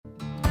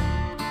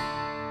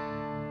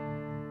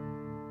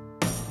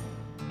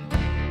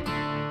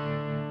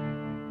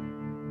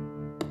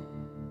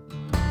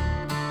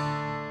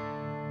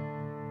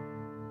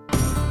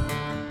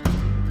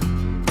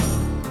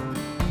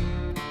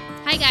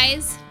Hi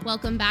guys,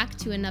 welcome back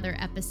to another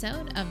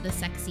episode of the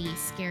Sexy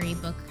Scary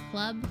Book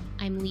Club.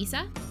 I'm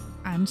Lisa.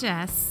 I'm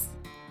Jess.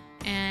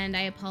 And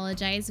I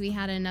apologize, we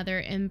had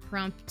another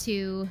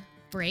impromptu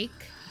break.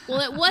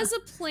 Well, it was a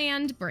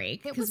planned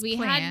break because we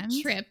had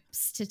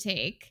trips to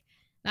take.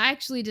 I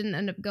actually didn't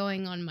end up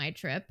going on my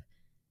trip.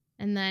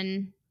 And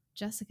then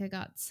Jessica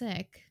got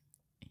sick.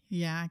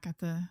 Yeah, I got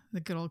the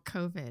good old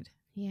COVID.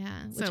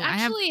 Yeah, which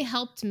actually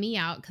helped me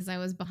out because I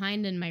was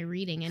behind in my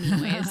reading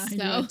anyways.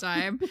 So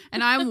time.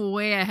 And I'm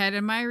way ahead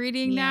in my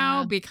reading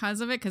now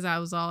because of it, because that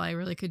was all I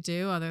really could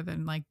do other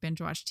than like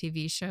binge watch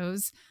TV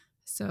shows.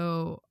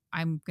 So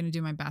I'm going to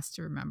do my best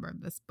to remember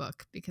this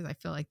book because I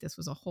feel like this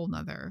was a whole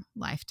nother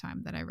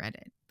lifetime that I read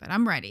it. But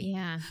I'm ready.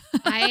 Yeah.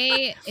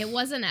 It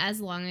wasn't as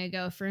long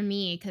ago for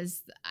me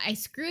because I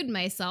screwed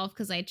myself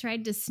because I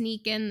tried to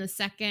sneak in the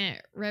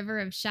second River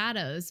of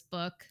Shadows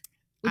book.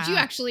 Which you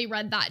actually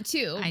read that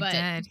too.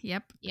 I did.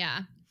 Yep. Yeah.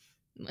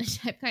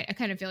 I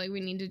kind of feel like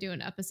we need to do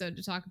an episode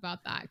to talk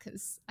about that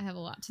because I have a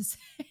lot to say.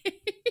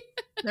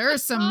 There are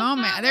some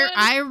moments.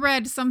 I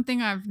read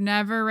something I've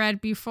never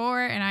read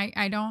before, and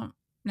I don't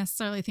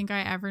necessarily think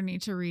I ever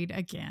need to read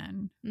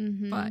again.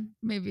 Mm-hmm. But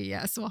maybe,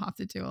 yes, we'll have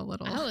to do a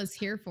little. I was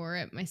here for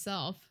it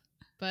myself,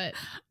 but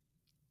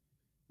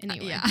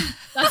anyway,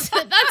 that's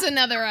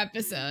another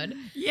episode.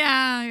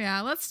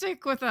 Yeah. Let's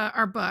stick with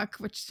our book,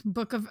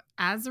 Book of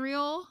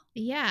Azrael.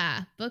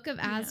 Yeah, Book of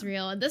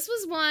Azrael. This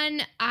was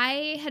one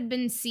I had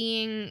been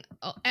seeing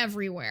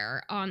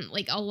everywhere on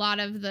like a lot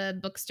of the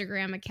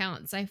Bookstagram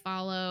accounts I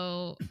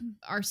follow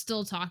are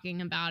still talking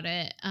about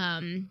it.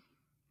 And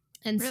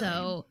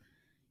so,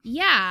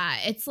 yeah,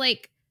 it's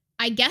like,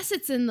 I guess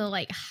it's in the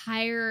like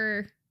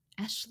higher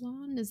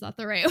echelon. Is that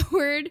the right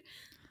word?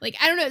 Like,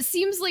 I don't know. It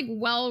seems like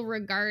well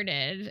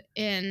regarded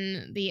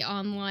in the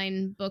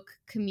online book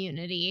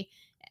community.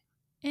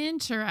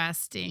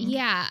 Interesting.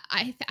 Yeah,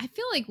 I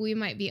feel like we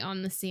might be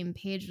on the same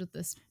page with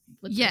this.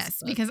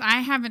 Yes, because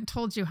I haven't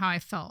told you how I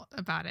felt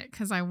about it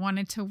because I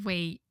wanted to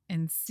wait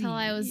and see till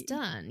I was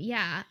done.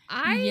 Yeah,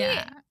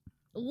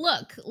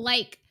 look,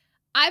 like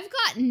I've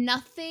got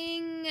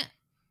nothing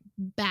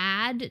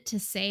bad to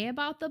say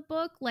about the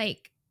book.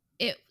 Like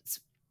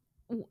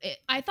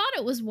I thought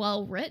it was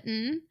well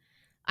written.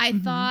 I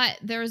thought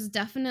there was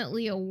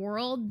definitely a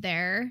world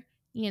there.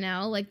 You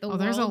know, like the world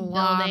there's a building.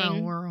 lot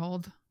of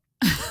world.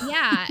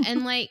 Yeah,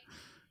 and like,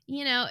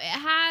 you know,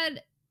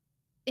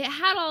 it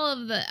had all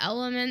of the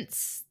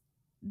elements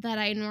that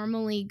I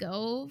normally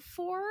go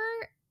for,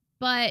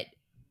 but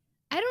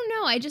I don't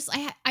know.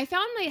 I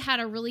found I had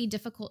a really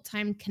difficult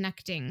time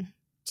connecting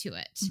to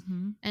it.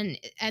 Mm-hmm.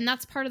 And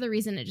that's part of the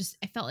reason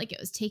I felt like it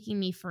was taking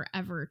me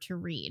forever to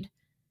read.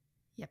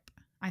 Yep.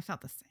 I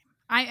felt the same.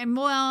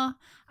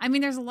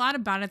 There's a lot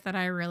about it that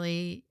I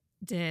really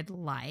did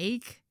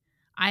like.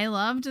 I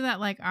loved that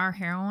like our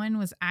heroine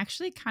was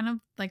actually kind of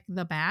like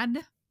the bad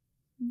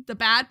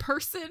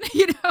person,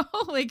 you know,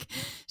 like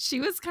she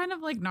was kind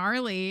of like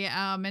gnarly.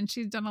 And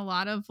she's done a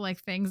lot of like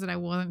things that I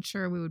wasn't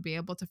sure we would be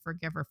able to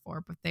forgive her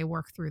for, but they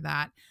worked through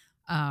that.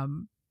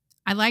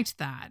 I liked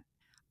that.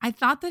 I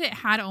thought that it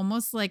had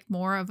almost like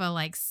more of a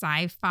like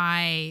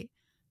sci-fi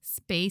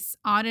space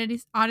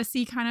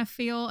odyssey kind of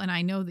feel. And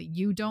I know that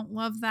you don't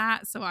love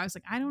that. So I was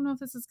like, I don't know if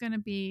this is going to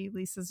be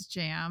Lisa's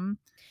jam.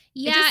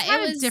 Yeah, it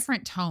was a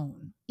different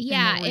tone.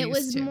 Yeah, it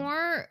was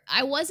more,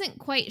 I wasn't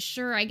quite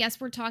sure. I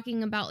guess we're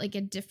talking about like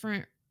a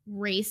different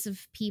race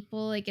of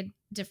people, like a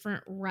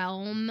different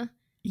realm.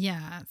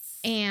 Yes.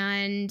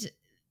 And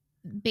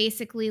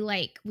basically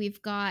like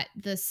we've got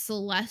the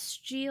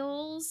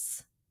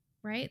Celestials,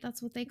 right?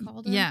 That's what they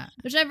called them. Yeah.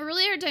 Which I have a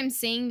really hard time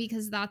saying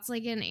because that's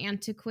like an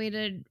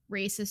antiquated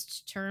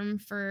racist term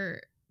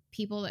for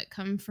people that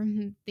come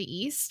from the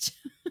East.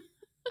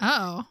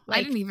 Oh, like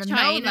I didn't even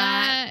China, know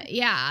that.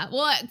 Yeah.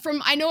 Well,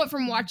 I know it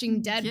from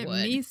watching Deadwood. Give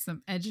me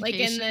some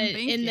education. Like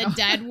in the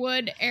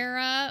Deadwood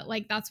era,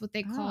 like that's what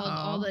they called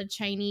all the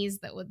Chinese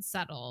that would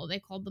settle. They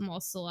called them all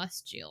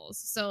Celestials.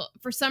 So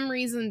for some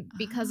reason,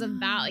 because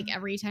of that, like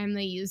every time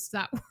they used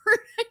that word,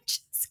 I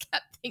just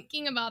kept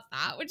thinking about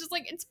that, which is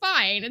like, it's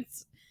fine.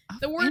 It's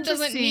the word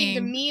doesn't need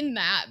to mean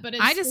that, but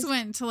I just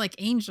went to like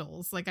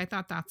angels. Like I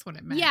thought that's what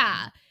it meant.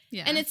 Yeah.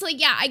 And it's like,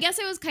 I guess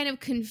I was kind of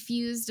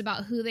confused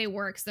about who they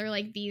were because they're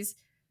like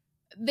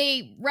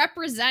they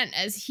represent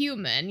as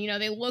human, you know,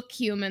 they look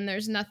human.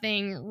 There's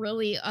nothing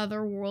really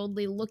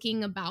otherworldly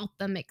looking about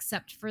them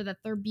except for that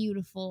they're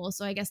beautiful.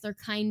 So I guess they're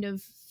kind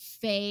of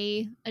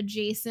fae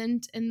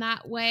adjacent in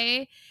that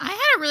way. I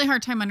had a really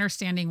hard time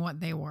understanding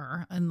what they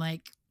were and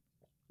like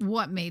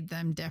what made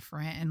them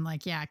different and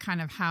like,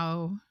 kind of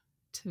how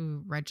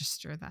to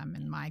register them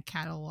in my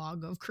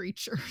catalog of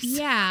creatures.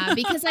 Yeah,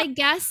 because I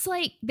guess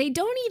like they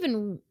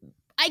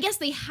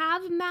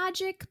have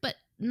magic, but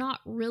not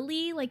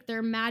really. Like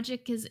their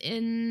magic is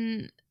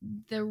in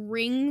the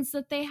rings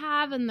that they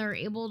have and they're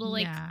able to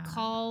like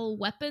call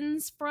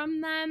weapons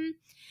from them.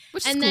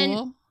 Which is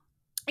cool.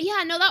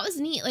 Yeah, no, that was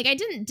neat. Like I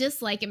didn't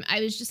dislike him. I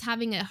was just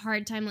having a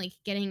hard time like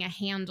getting a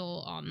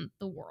handle on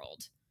the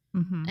world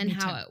and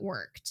how it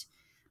worked.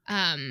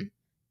 And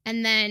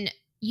then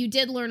you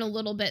did learn a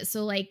little bit.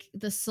 So like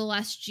the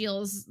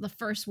Celestials, the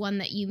first one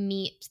that you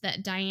meet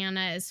that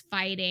Diana is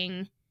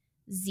fighting,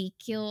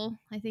 Ezekiel,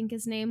 I think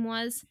his name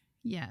was.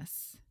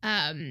 Yes.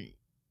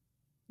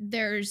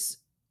 There's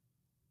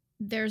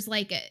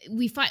like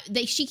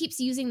she keeps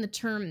using the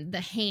term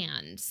the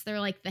hands. They're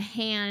like the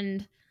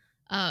hand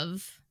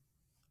of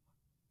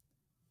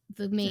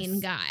the main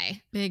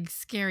guy. Big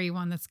scary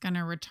one that's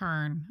gonna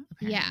return,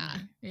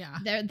 apparently.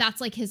 Yeah.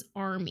 That's like his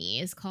army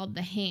is called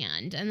the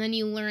Hand. And then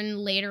you learn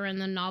later in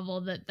the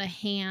novel that the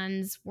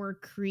hands were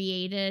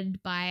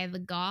created by the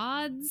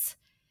gods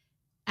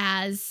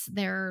as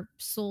their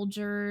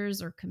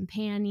soldiers or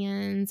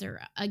companions,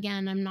 or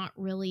again, I'm not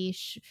really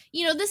sure.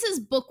 This is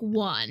book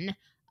 1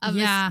 of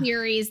a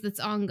series that's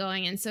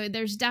ongoing. And so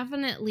there's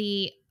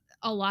definitely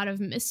a lot of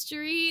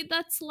mystery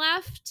that's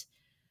left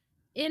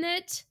in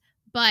it.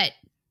 But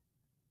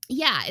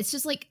yeah, it's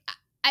just like,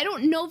 I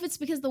don't know if it's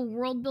because the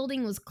world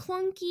building was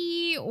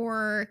clunky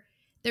or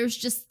there's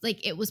just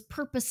like, it was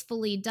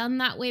purposefully done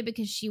that way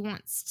because she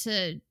wants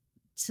to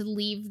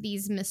leave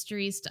these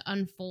mysteries to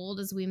unfold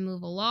as we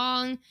move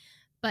along.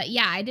 But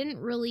yeah, I didn't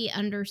really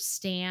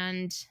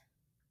understand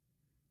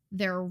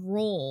their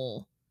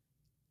role,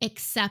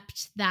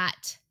 except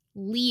that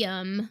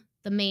Liam,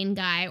 the main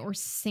guy, or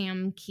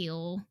Sam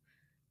Keel,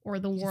 or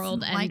the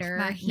World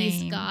Ender,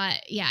 he's got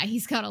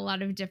a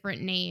lot of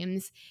different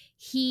names.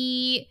 That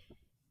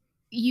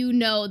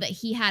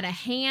he had a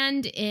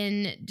hand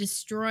in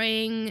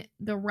destroying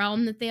the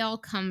realm that they all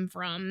come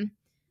from,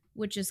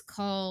 which is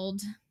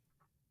called,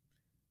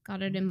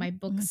 got it in my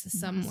books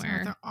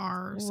somewhere. There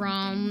are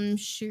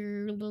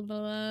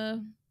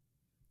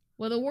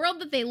well, the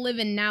world that they live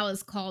in now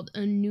is called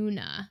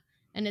Anuna,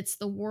 and it's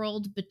the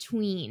world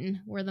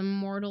between, where the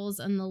mortals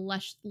and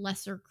the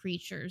lesser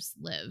creatures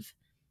live.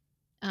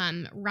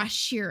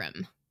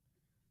 Rashirim.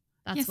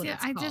 That's what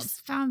it's called. I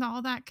just found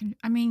all that.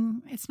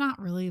 It's not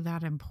really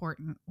that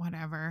important.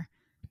 Whatever.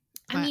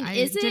 But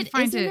I did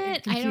find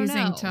it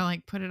confusing to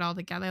like put it all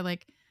together.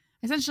 Like,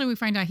 essentially, we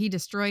find out he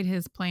destroyed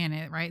his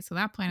planet, right? So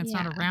that planet's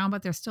not around,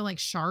 but there's still like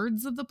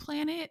shards of the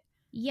planet.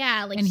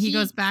 Yeah, like, and he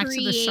goes back to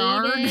the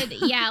shard.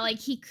 Yeah, like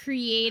he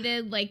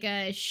created like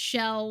a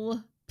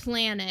shell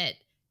planet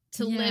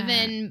to live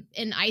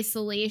in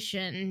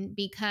isolation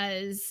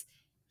because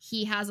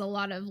he has a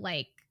lot of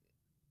like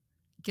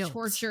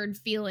tortured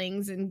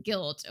feelings and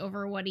guilt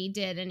over what he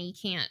did, and he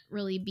can't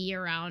really be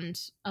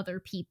around other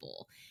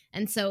people.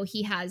 And so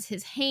he has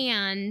his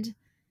hand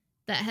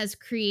that has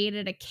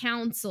created a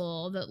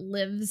council that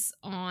lives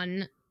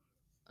on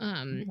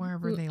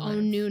wherever they live.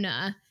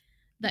 Onuna,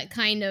 that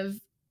kind of,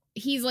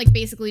 he's like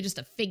basically just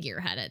a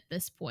figurehead at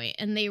this point,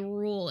 and they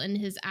rule in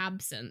his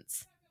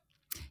absence.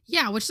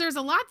 Yeah, which there's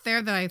a lot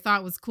there that I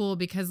thought was cool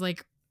because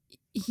like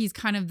he's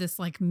kind of this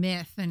like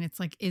myth, and it's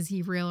like, is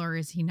he real or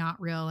is he not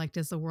real? Like,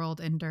 does the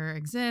World Ender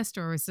exist,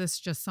 or is this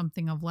just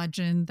something of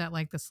legend that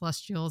like the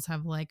Celestials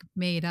have like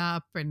made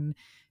up? And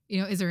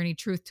is there any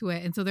truth to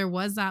it? And so there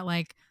was that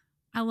like,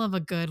 I love a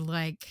good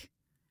like,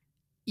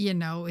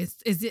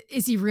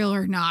 is he real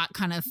or not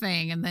kind of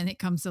thing, and then it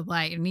comes to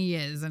light and he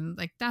is, and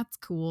like that's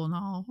cool and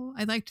all.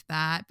 I liked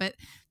that, but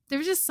there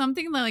was just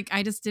something that like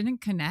I just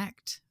didn't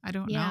connect. I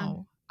don't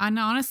know. And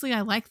honestly,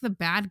 I like the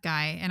bad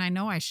guy, and I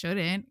know I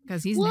shouldn't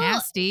because he's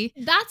nasty.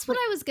 That's what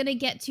I was gonna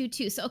get to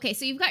too. So okay,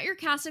 so you've got your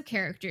cast of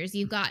characters.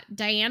 You've got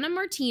Diana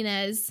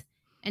Martinez,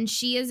 and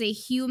she is a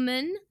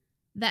human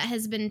that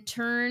has been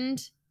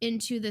turned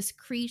into this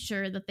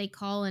creature that they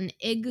call an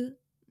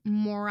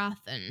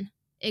Igmorathan,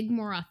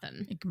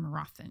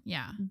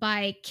 yeah.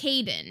 By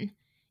Caden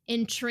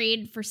in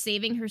trade for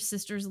saving her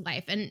sister's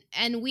life.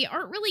 And we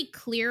aren't really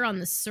clear on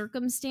the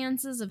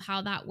circumstances of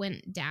how that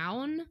went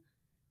down.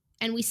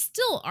 And we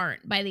still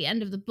aren't by the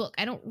end of the book.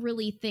 I don't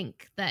really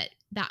think that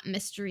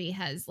mystery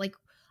has, like,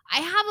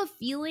 I have a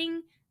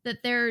feeling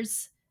that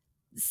there's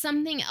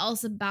something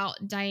else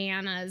about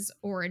Diana's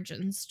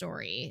origin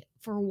story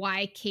for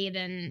why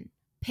Caden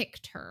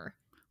picked her.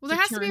 Well, there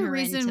has to be a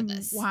reason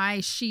why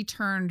she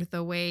turned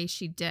the way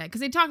she did. Because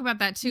they talk about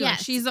that too. Yes. Like,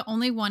 she's the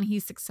only one he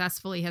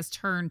successfully has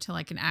turned to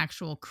like an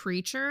actual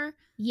creature.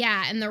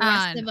 Yeah, and the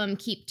rest of them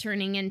keep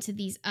turning into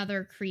these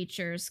other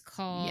creatures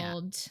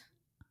called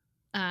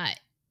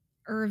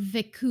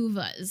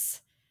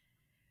Urvikuvas.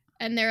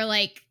 And they're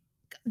like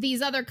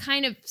these other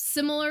kind of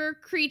similar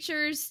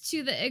creatures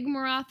to the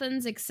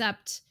Igmorathans,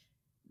 except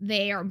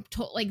they are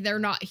they're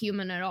not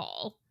human at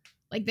all.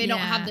 Like, they don't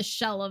have the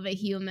shell of a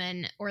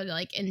human or the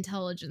like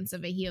intelligence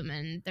of a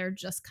human. They're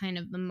just kind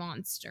of the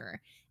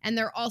monster. And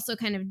they're also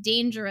kind of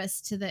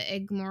dangerous to the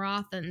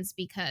Igmorathans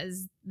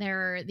because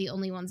they're the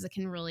only ones that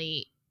can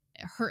really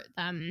hurt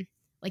them.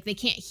 Like, they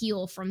can't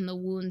heal from the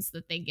wounds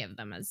that they give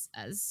them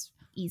as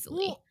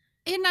easily. Well,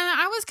 and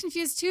I was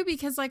confused too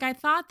because like I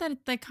thought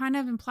that they kind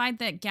of implied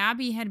that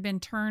Gabby had been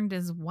turned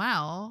as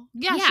well.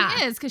 Yeah.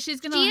 She is, because she's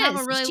going to have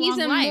a really long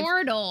life. She's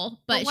immortal,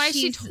 but why is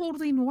she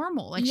totally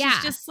normal? Like,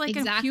 she's just like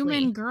a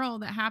human girl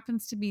that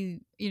happens to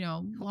be,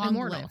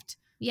 long-lived.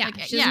 Yeah,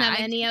 Like, she doesn't have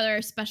any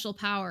other special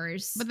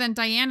powers. But then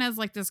Diana's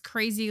like this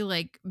crazy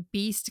like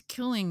beast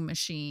killing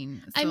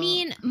machine. So. I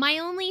mean, my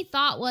only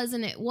thought was,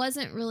 and it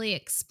wasn't really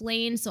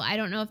explained, so I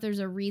don't know if there's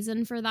a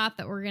reason for that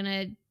we're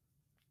gonna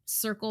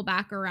circle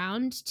back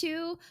around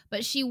to,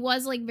 but she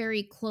was like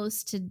very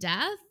close to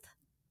death.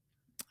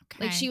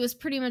 Okay. Like she was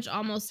pretty much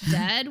almost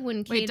dead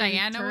when Wait, Kaden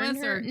Diana turned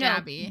was her. or No,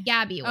 Gabby?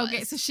 Gabby was.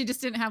 Okay, so she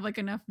just didn't have like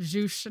enough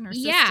juice in her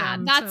system. Yeah,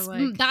 that's to,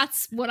 like...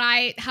 that's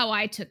how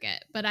I took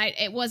it, but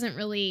it wasn't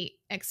really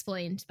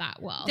explained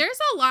that well. There's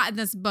a lot in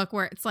this book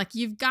where it's like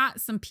you've got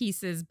some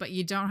pieces, but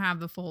you don't have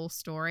the full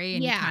story,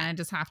 and you kind of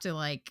just have to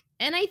like.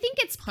 And I think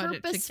it's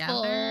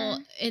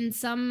purposeful in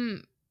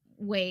some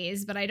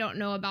ways, but I don't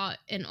know about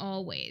in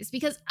all ways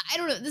because I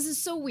don't know. This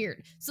is so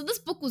weird. So this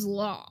book was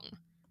long.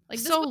 Like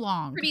this so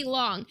long, pretty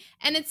long,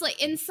 and it's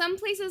like in some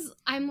places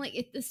I'm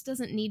like, this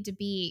doesn't need to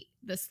be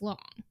this long.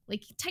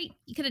 Like you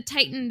could have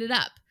tightened it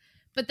up,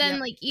 but then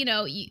like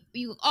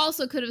you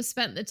also could have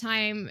spent the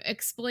time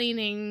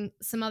explaining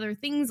some other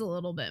things a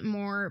little bit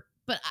more.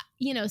 But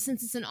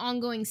since it's an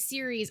ongoing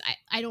series,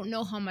 I don't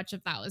know how much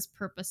of that was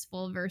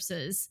purposeful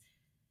versus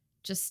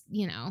just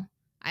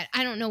I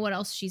don't know what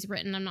else she's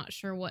written. I'm not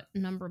sure what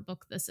number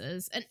book this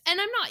is, and I'm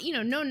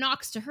not no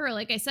knocks to her.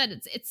 Like I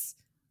said,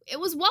 it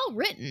was well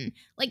written.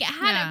 Like it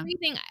had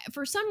everything.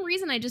 For some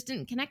reason, I just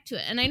didn't connect to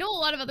it. And I know a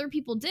lot of other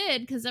people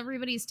did because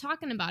everybody's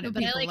talking about it.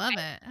 But I love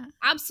it.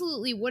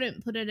 Absolutely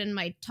wouldn't put it in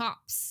my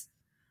tops.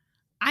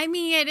 I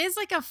mean, it is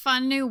like a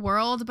fun new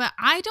world, but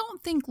I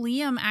don't think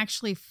Liam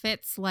actually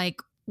fits like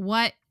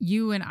what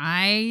you and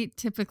I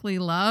typically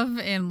love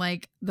in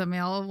like the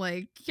male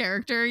like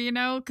character,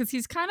 because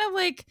he's kind of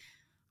like,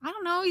 I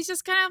don't know. He's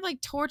just kind of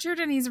like tortured,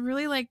 and he's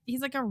really like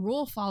he's like a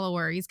rule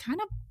follower. He's kind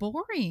of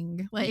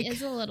boring. Like he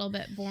is a little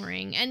bit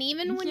boring. And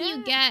even when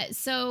you get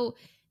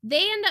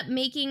they end up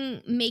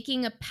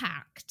making a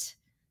pact.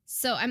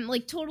 So I'm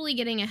like totally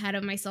getting ahead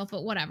of myself,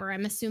 but whatever.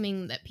 I'm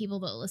assuming that people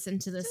that listen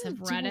to this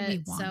have read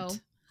it. So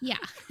yeah,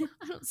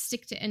 I don't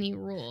stick to any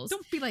rules.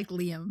 Don't be like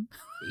Liam.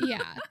 Yeah.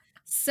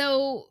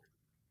 So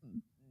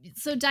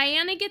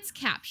Diana gets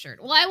captured.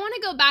 Well, I want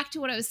to go back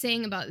to what I was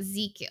saying about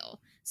Ezekiel.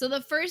 So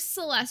the first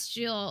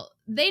Celestial,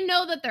 they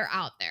know that they're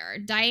out there.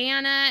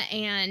 Diana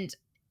and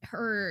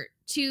her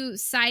two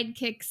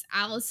sidekicks,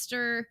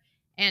 Alistair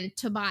and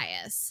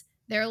Tobias.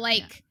 They're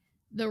like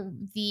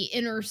the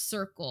inner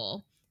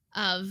circle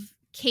of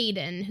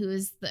Kaden, who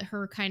is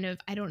her kind of,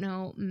 I don't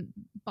know,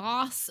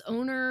 boss,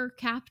 owner,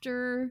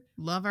 captor,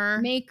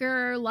 lover.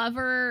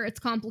 It's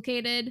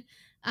complicated.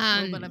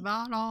 A little bit of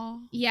it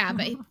all. Yeah,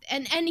 but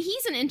and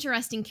he's an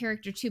interesting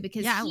character too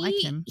because I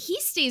like him. He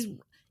stays.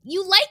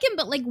 You like him,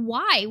 but like,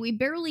 why? We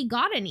barely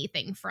got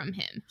anything from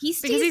him. He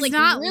stays like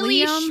not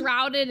really Liam.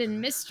 Shrouded in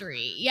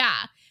mystery. Yeah,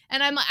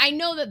 and I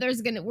know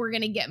that we're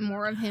gonna get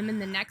more of him in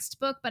the next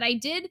book, but I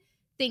did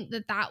think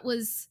that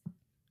was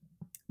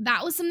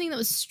something that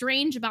was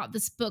strange about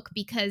this book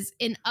because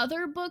in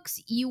other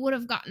books you would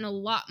have gotten a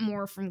lot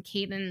more from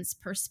Caden's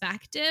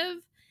perspective,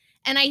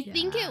 and I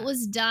think it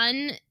was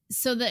done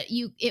so that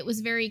it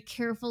was very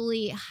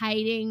carefully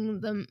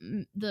hiding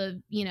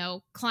the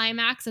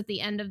climax at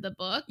the end of the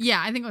book. Yeah,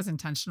 I think it was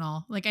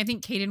intentional. Like I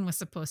think Kaden was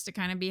supposed to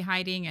kind of be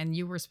hiding, and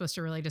you were supposed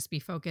to really just be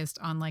focused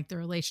on like the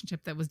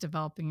relationship that was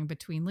developing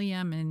between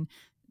Liam and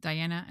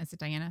Diana. Is it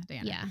Diana?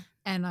 Diana. Yeah.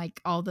 And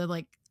like all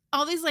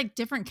these like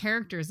different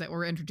characters that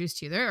were introduced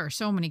to you. There are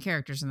so many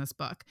characters in this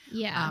book.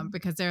 Yeah.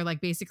 Because they're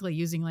like basically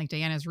using like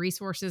Diana's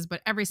resources,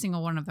 but every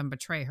single one of them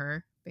betray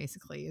her,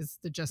 basically, is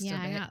the gist of it.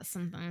 Yeah, I got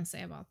something to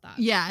say about that.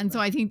 Yeah. And so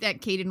I think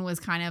that Kaden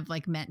was kind of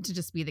like meant to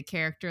just be the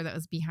character that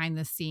was behind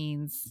the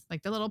scenes,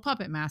 like the little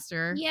puppet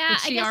master. Yeah,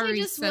 I guess I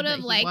just would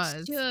have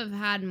liked to have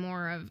had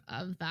more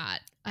of that.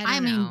 I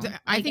mean,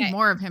 I think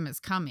more of him is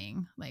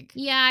coming. Like,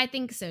 yeah, I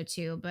think so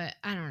too, but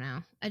I don't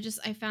know.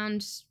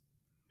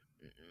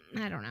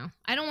 I don't know.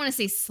 I don't want to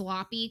say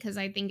sloppy because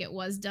I think it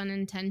was done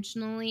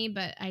intentionally,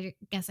 but I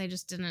guess I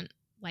just didn't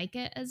like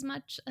it as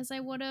much as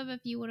I would have if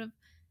you would have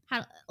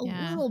had a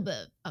little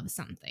bit of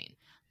something.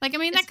 Like, I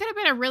mean, that could have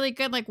been a really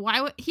good, like,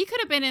 he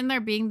could have been in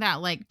there being that,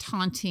 like,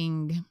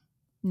 taunting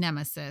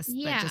nemesis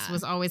that just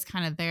was always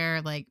kind of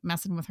there, like,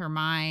 messing with her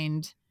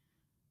mind.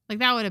 Like,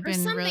 that would have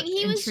been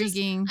really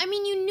intriguing. I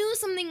mean, you knew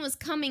something was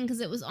coming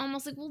because it was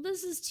almost like, well,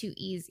 this is too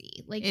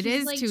easy. Like, it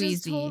is like, too just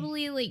easy.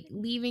 Totally, like,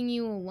 leaving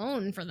you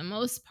alone for the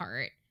most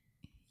part.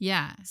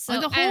 Yeah.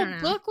 So the whole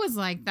book was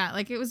like that.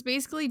 Like, it was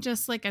basically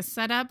just like a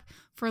setup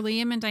for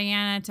Liam and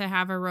Diana to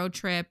have a road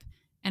trip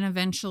and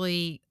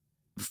eventually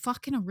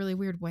fuck in a really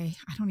weird way.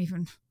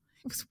 It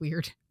was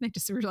weird. They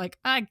just were like,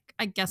 I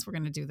guess we're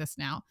going to do this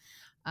now.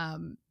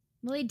 Well,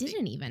 they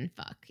didn't even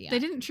fuck yet. They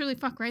didn't truly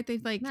fuck, right? They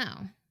like, no.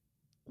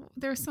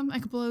 There's some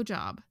like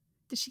blowjob.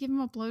 Did she give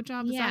him a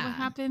blowjob? Is that what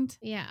happened?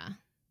 Yeah.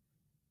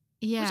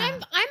 Yeah.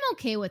 Which I'm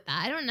okay with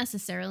that. I don't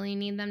necessarily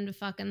need them to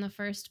fuck in the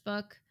first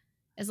book.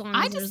 As long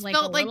as there's like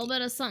a little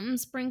bit of something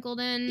sprinkled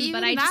in.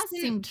 But I just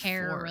didn't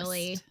care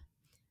really.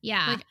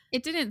 Yeah. Like,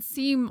 it didn't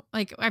seem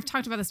like, I've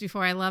talked about this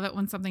before. I love it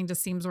when something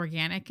just seems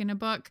organic in a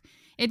book.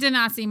 It did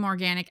not seem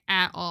organic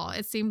at all.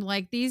 It seemed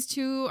like these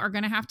two are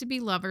going to have to be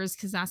lovers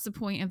because that's the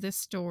point of this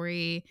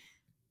story.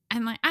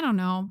 And like, I don't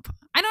know.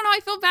 I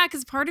feel bad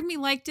because part of me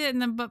liked it,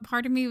 but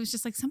part of me was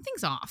just like,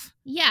 something's off.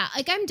 Yeah,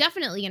 like I'm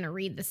definitely gonna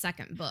read the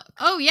second book.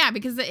 Oh yeah,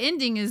 because the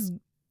ending is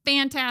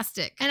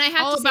fantastic. And I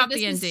have all to say, about this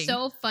the is ending.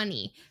 so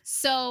funny.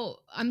 So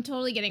I'm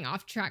totally getting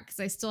off track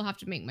because I still have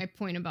to make my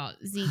point about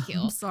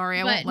Ezekiel. I'm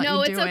sorry, I But won't let no,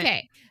 you it's do it.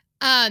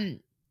 okay.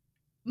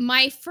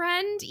 My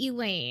friend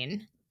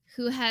Elaine,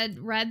 who had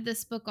read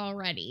this book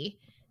already,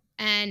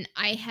 and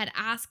I had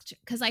asked,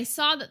 because I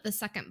saw that the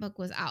second book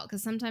was out,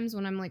 because sometimes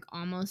when I'm like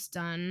almost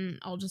done,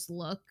 I'll just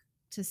look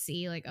to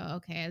see like, oh,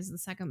 okay, is the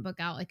second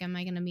book out? Like, am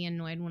I going to be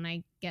annoyed when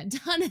I get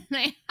done and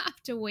I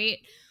have to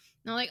wait?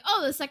 And I'm like,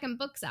 oh, the second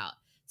book's out.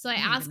 So I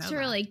didn't even asked know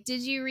her, that. like,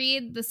 did you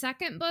read the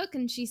second book?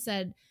 And she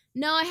said,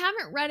 no, I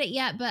haven't read it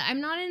yet, but I'm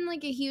not in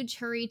like a huge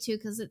hurry to,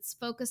 because it's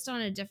focused on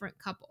a different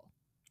couple.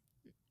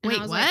 And I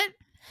Wait, was what?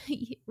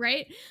 like,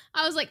 right?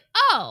 I was like,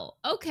 oh,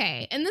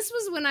 okay. And this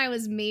was when I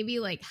was maybe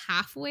like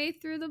halfway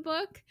through the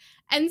book.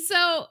 And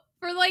so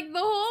for like the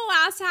whole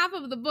last half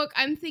of the book,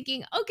 I'm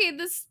thinking, okay,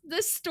 this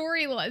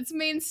storyline, its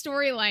main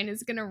storyline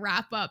is gonna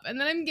wrap up. And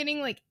then I'm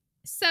getting like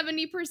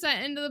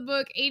 70% into the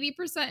book,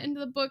 80% into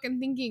the book, and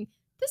thinking,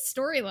 this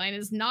storyline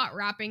is not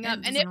wrapping up.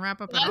 It And if doesn't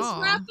wrap up it at does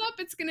all. wrap up,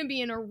 it's gonna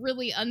be in a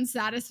really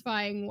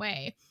unsatisfying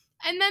way.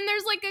 And then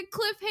there's like a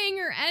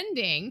cliffhanger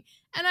ending.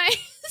 And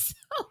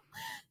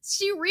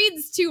she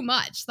reads too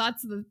much.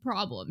 That's the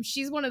problem.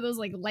 She's one of those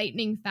like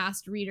lightning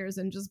fast readers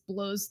and just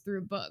blows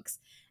through books.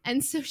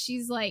 And so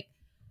she's like,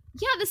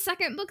 yeah, the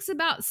second book's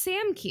about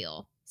Sam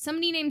Keel.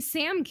 Somebody named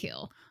Sam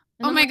Keel.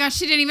 And Oh my gosh,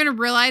 she didn't even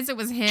realize it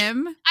was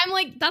him? I'm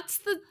like, that's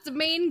the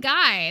main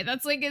guy.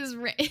 That's like his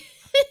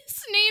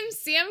name's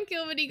Sam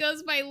Keel, but he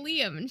goes by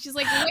Liam. And she's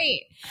like,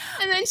 wait.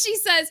 And then she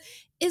says,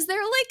 is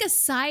there like a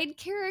side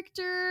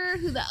character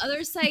who the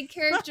other side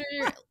character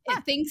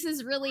thinks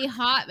is really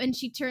hot and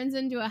she turns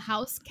into a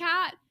house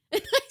cat?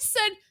 And I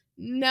said,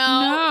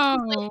 no.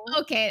 Like,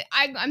 okay,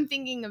 I'm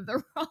thinking of the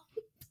wrong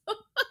book.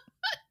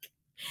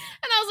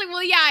 And I was like,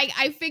 well, yeah,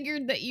 I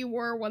figured that you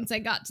were once I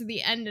got to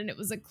the end and it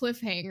was a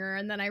cliffhanger.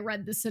 And then I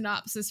read the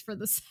synopsis for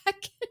the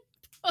second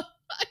book.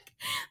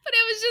 But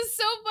it was just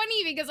so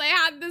funny because I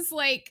had this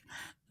like,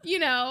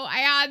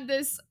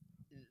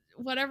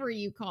 whatever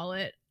you call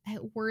it,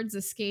 words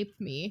escape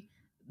me,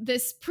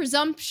 this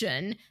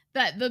presumption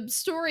that the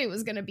story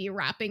was going to be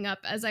wrapping up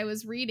as I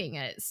was reading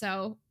it.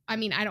 So, I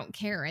mean, I don't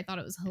care. I thought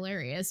it was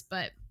hilarious,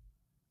 but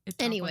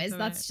anyways,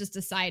 that's just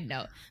a side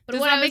note. But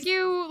does that make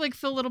you like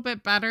feel a little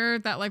bit better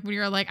that like when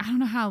you're like, I don't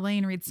know how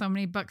Elaine reads so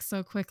many books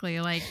so quickly,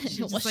 like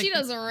she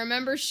doesn't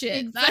remember shit.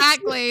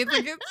 Exactly.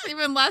 Like it's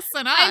even less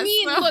than us. I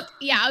mean, look,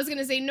 yeah, I was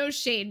gonna say no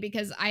shade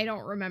because I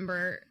don't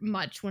remember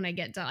much when I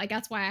get done. Like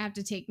that's why I have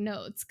to take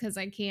notes because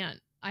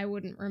I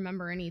wouldn't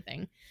remember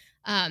anything.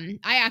 I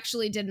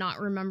actually did not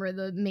remember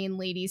the main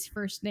lady's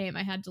first name.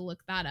 I had to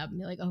look that up and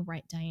be like, oh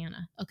right,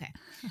 Diana. Okay.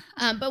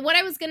 But what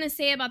I was gonna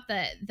say about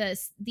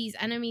these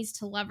enemies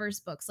to lovers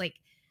books, like,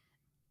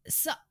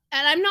 so,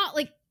 and I'm not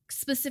like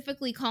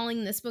specifically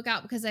calling this book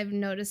out because I've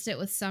noticed it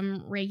with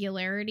some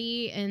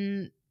regularity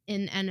in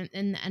the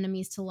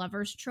enemies to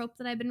lovers trope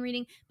that I've been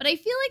reading, but I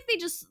feel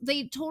like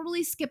they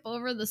totally skip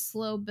over the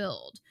slow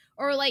build,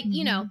 or like,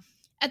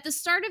 at the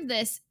start of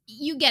this,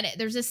 you get it.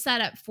 There's a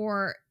setup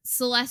for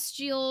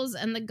Celestials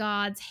and the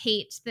gods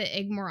hate the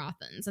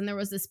Igmorothans. And there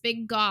was this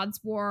big gods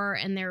war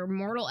and they're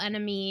mortal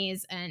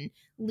enemies. And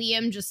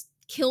Liam just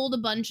killed a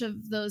bunch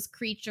of those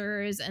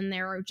creatures. And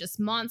there are just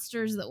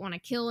monsters that want to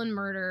kill and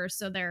murder.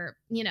 So they're,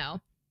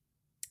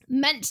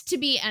 meant to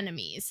be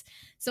enemies.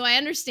 So I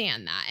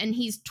understand that. And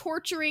he's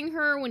torturing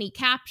her when he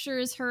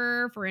captures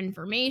her for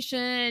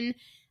information.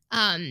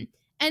 And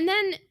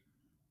then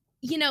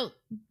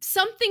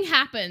something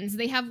happens.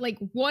 They have like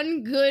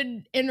one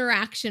good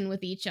interaction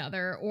with each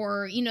other,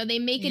 or, they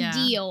make a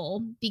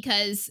deal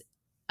because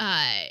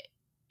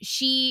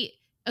she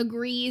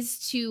agrees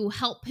to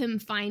help him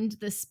find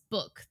this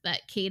book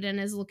that Caden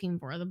is looking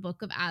for, the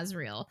book of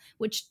Azrael,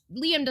 which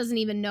Liam doesn't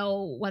even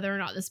know whether or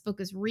not this book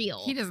is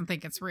real. He doesn't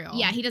think it's real.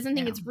 Yeah, he doesn't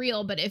think it's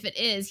real, but if it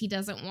is, he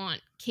doesn't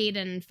want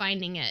Caden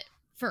finding it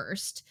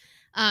first.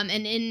 And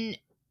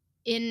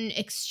in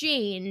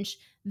exchange,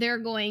 they're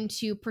going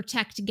to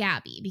protect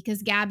Gabby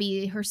because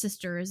Gabby, her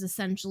sister, is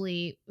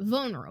essentially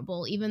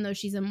vulnerable. Even though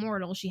she's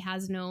immortal, she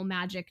has no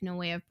magic, no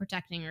way of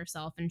protecting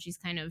herself. And she's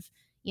kind of,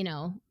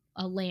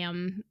 a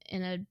lamb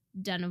in a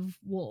den of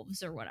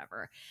wolves or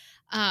whatever.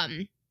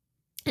 And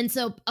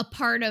so a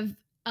part of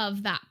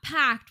that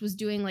pact was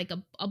doing like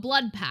a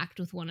blood pact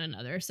with one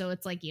another. So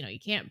it's like, you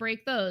can't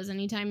break those.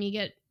 Anytime you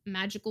get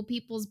magical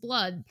people's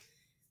blood,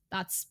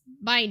 that's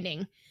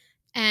binding.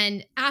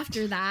 And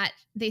after that,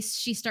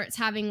 she starts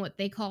having what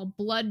they call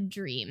blood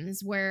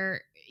dreams,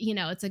 where,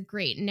 it's a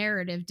great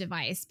narrative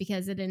device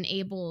because it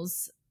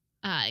enables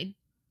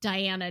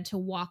Diana to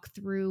walk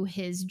through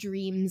his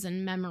dreams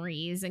and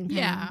memories and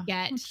kind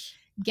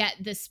of get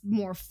this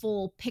more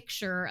full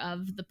picture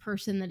of the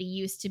person that he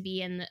used to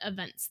be and the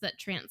events that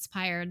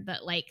transpired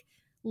that like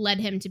led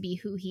him to be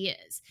who he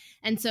is.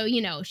 And so,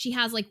 you know, she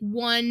has like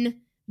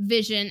one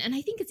vision, and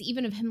I think it's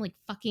even of him like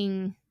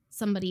fucking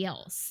somebody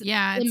else.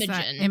 Yeah,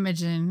 it's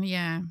Imogen.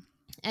 Yeah.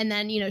 And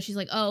then, you know, she's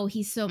like, oh,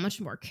 he's so much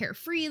more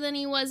carefree than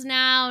he was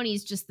now. And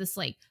he's just this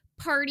like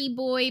party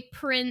boy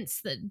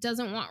prince that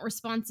doesn't want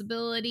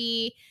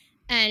responsibility.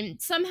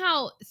 And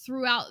somehow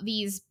throughout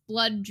these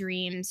blood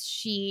dreams,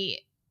 she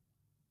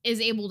is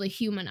able to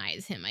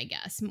humanize him, I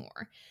guess,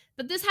 more.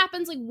 But this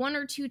happens like 1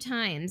 or 2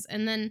 times.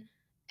 And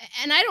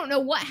I don't know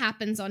what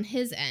happens on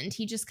his end.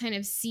 He just kind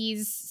of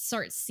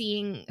starts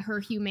seeing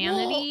her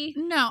humanity.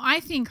 Well, no, I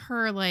think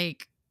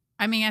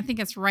I think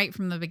it's right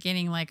from the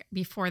beginning, like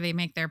before they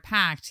make their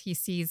pact, he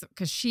sees,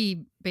 because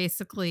she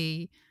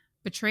basically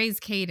betrays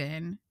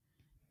Caden,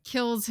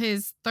 kills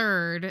his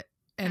third,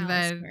 and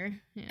Alistair,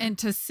 and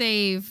to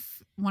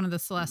save one of the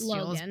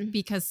Celestials, Logan.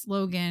 because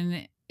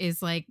Logan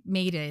is like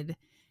mated,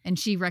 and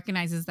she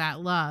recognizes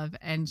that love,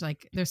 and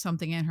like there's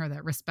something in her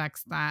that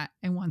respects that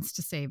and wants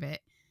to save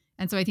it.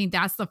 And so I think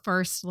that's the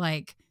first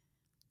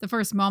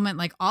moment,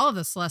 like all of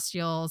the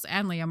Celestials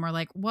and Liam are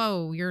like,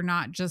 whoa, you're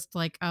not just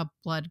like a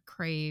blood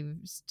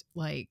crazed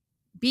like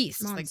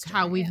beast, Monster, like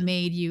how we've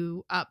made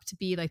you up to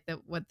be like the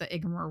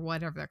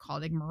whatever they're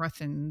called,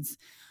 Igmorothans.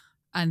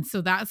 And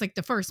so that's like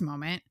the first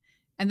moment.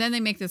 And then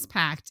they make this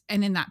pact,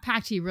 and in that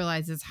pact he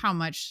realizes how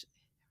much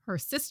her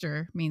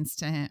sister means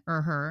to him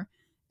or her.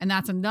 And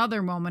that's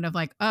another moment of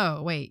like,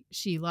 oh wait,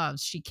 she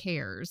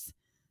cares.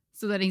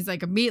 So then he's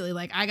like immediately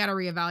like, I got to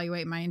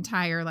reevaluate my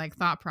entire like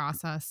thought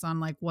process on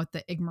like what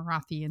the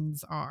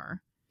Igmorothians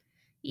are.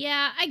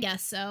 Yeah, I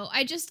guess so.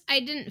 I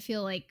didn't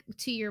feel like,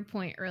 to your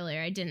point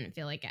earlier, I didn't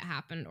feel like it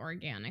happened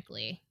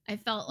organically. I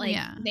felt like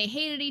they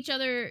hated each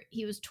other.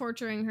 He was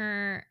torturing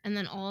her. And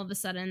then all of a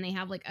sudden they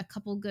have like a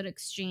couple good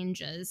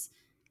exchanges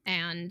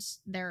and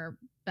they're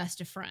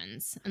best of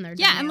friends and their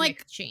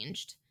dynamic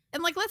changed.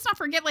 And like, let's not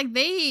forget, like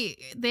they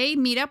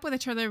meet up with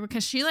each other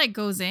because she like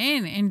goes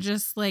in and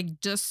just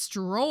like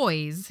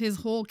destroys his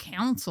whole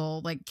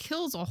council, like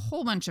kills a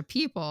whole bunch of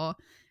people,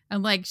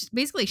 and like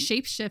basically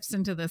shapeshifts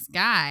into this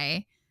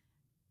guy.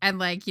 And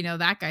like, you know,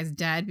 that guy's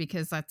dead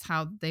because that's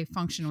how they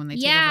function when they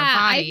take over a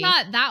body. I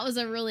thought that was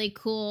a really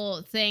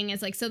cool thing.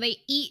 Is like, so they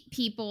eat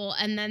people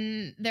and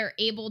then they're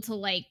able to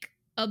like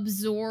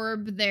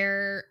absorb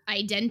their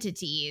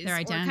identities,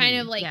 or kind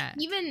of like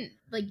even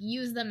like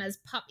use them as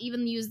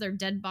even use their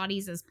dead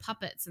bodies as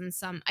puppets. And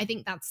I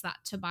think that's that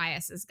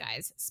Tobias's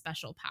guy's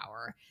special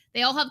power.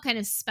 They all have kind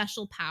of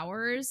special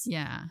powers.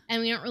 Yeah.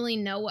 And we don't really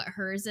know what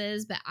hers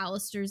is, but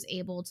Alistair's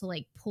able to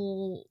like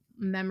pull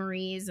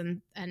memories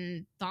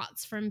and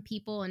thoughts from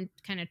people and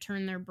kind of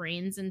turn their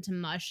brains into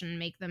mush and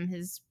make them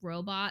his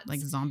robots, like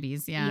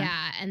zombies.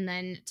 Yeah. And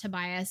then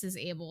Tobias is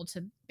able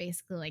to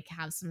basically like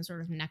have some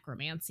sort of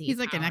necromancy. He's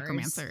like a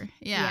necromancer.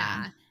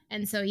 Yeah.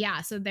 And so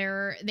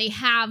they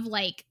have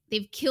like,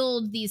 they've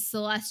killed these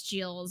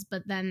Celestials,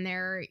 but then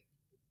they're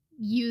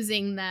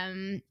using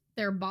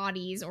their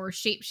bodies or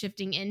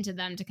shape-shifting into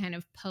them to kind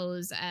of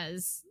pose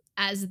as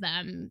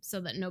them so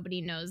that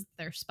nobody knows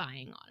they're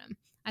spying on him.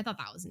 I thought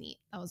that was neat.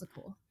 That was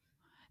cool.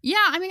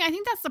 Yeah, I mean, I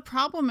think that's the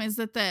problem, is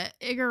that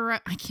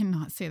I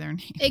cannot say their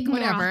name.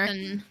 Whatever.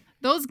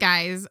 Those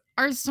guys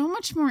are so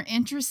much more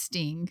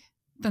interesting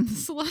than the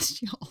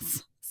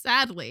Celestials,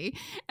 sadly.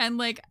 And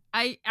like,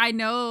 I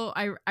know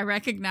I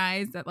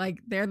recognize that like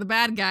they're the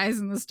bad guys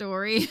in the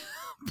story,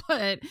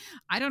 but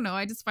I don't know.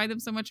 I just find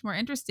them so much more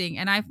interesting.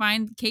 And I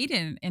find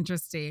Caden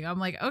interesting. I'm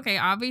like, okay,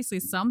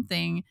 obviously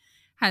something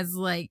has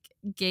like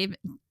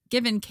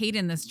given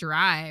Caden this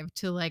drive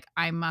to like,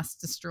 I must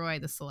destroy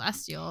the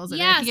Celestials.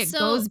 And I think it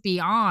goes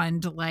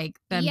beyond like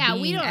them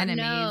being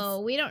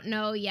enemies. We don't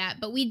know yet,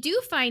 but we do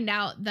find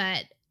out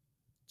that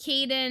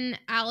Caden,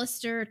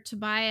 Alistair,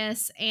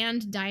 Tobias,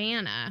 and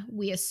Diana,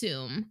 we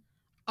assume,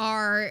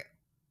 are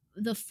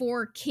the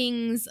 4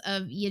 kings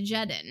of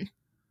Yjedin.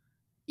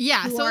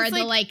 Yeah, who are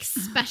the like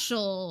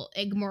special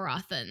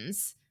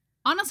Igmorothans.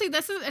 Honestly,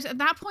 this is at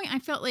that point I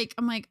felt like,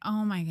 I'm like,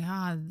 oh my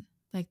God.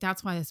 Like,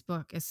 that's why this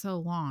book is so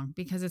long,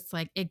 because it's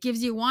like, it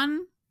gives you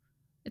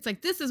it's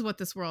like, this is what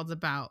this world's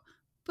about.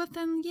 But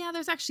then,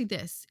 there's actually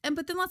this.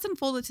 But then let's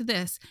unfold it to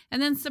this. And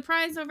then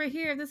surprise over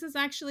here, this is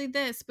actually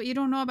this, but you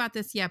don't know about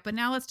this yet. But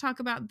now let's talk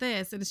about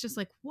this. And it's just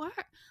like, what?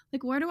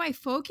 Like, where do I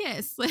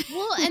focus?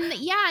 Well, and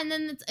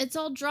then it's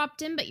all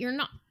dropped in, but you're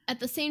not,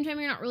 at the same time,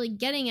 you're not really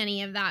getting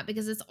any of that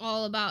because it's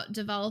all about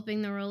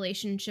developing the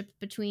relationship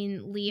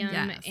between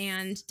Liam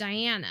and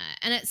Diana.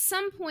 And at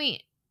some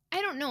point,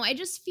 I don't know, I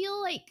just feel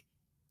like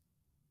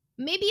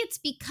maybe it's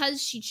because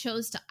she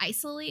chose to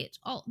isolate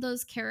all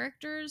those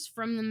characters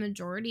from the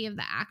majority of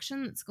the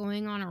action that's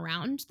going on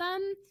around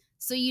them.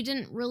 So you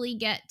didn't really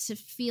get to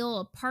feel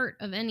a part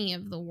of any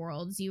of the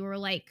worlds. You were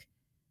like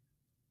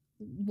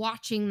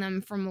watching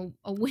them from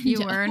a window.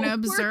 You were an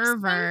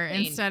observer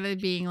instead of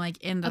being like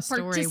in the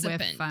story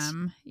with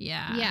them.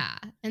 Yeah.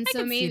 And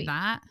so maybe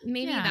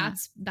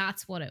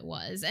that's what it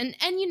was. And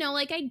you know,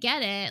 like, I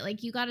get it.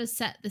 Like, you got to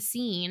set the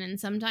scene, and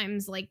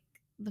sometimes like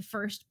the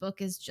first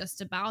book is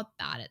just about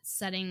that. It's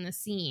setting the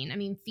scene. I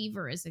mean,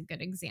 Fever is a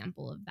good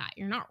example of that.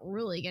 You're not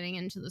really getting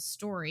into the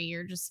story.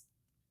 You're just,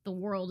 the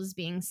world is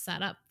being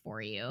set up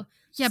for you.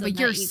 Yeah, so but that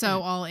you're you so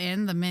can- all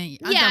in the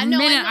minute. Yeah, the no,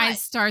 I'm minute I not-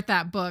 start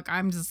that book,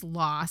 I'm just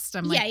lost.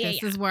 I'm Yeah, like, yeah,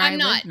 this yeah. is where I'm I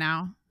not- live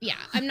now. Yeah,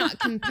 I'm not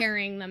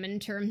comparing them in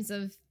terms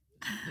of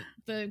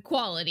the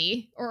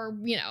quality, or,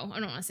 you know, I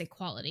don't want to say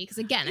quality, because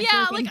again, I Yeah, feel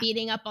like like- I'm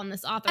beating up on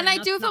this author, And I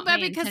that's do feel not my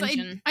bad because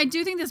intention. I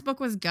do think this book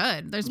was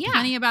good. There's Yeah.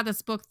 plenty about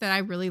this book that I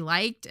really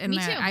liked, and Me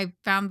that too. I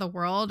found the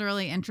world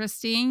really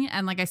interesting.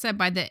 And like I said,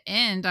 by the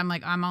end, I'm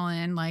like, I'm all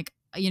in. Like,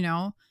 you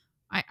know,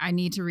 I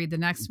need to read the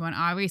next one.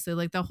 Obviously,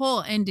 like the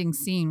whole ending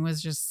scene was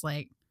just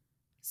like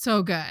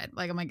so good.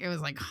 Like I'm like, it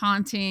was like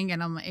haunting,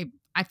 and I'm like,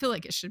 I feel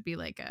like it should be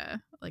like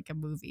a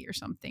movie or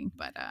something.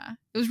 But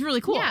it was really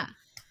cool.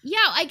 Yeah,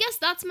 I guess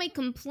that's my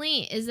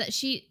complaint, is that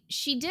she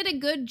did a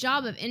good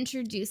job of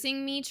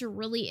introducing me to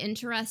really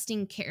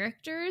interesting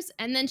characters,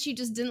 and then she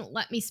just didn't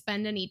let me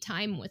spend any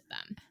time with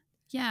them.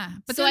 Yeah,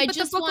 but So then, I but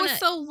just the book was wanna-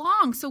 so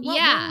long. So what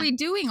Yeah. were we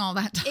doing all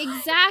that time?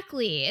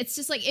 Exactly. It's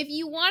just like, if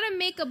you want to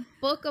make a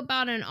book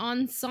about an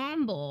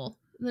ensemble,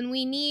 then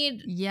we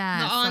need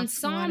Yes, the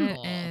that's what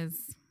ensemble. it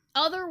is.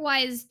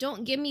 Otherwise,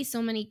 don't give me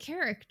so many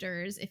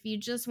characters if you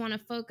just want to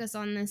focus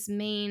on this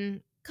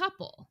main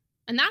couple.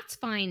 And that's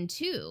fine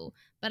too,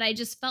 but I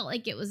just felt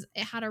like it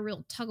had a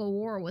real tug of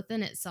war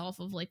within itself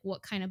of like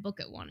what kind of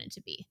book it wanted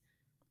to be.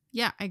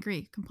 Yeah, I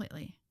agree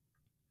completely.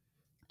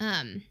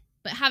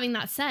 But having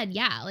that said,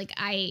 yeah, like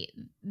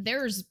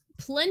there's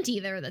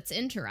plenty there that's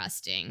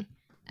interesting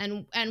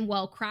and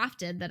well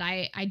crafted that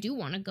I do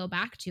want to go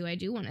back to. I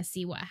do want to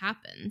see what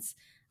happens.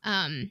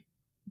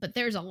 But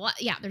there's a lot,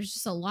 there's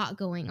just a lot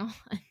going on.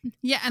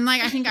 Yeah, and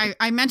like I think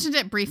I mentioned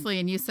it briefly,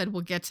 and you said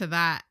we'll get to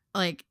that.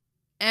 Like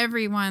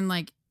everyone,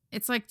 like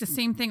it's like the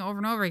same thing over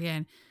and over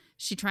again.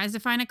 She tries to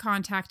find a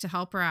contact to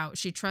help her out.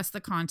 She trusts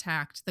the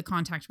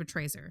contact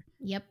betrays her.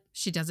 Yep.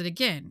 She does it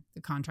again.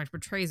 The contact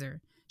betrays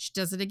her. She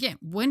does it again.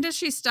 When does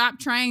she stop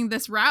trying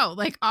this route?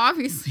 Like,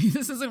 obviously,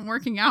 this isn't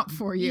working out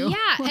for you.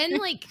 Yeah, and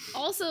like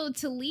also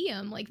to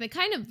Liam, like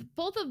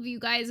both of you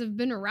guys have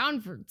been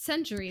around for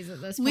centuries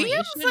at this point.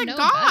 Liam's a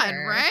god,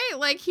 right?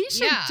 Like he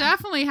should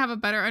definitely have a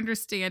better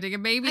understanding,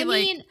 and maybe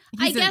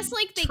I guess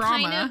like they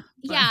trauma,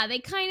 they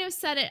kind of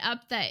set it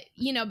up that,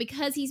 you know,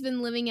 because he's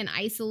been living in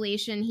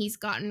isolation, he's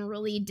gotten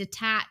really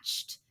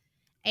detached,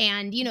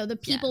 and you know, the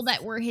people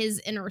that were his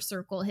inner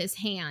circle, his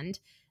hand,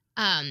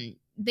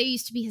 they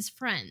used to be his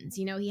friends.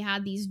 You know, he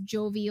had these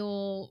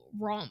jovial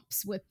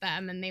romps with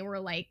them, and they were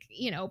like,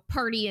 you know,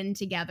 partying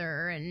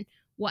together and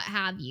what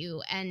have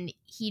you. And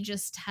he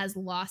just has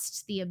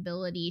lost the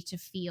ability to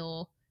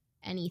feel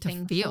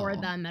anything for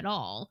them at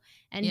all.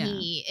 And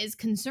he is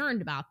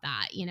concerned about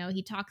that. You know,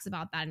 he talks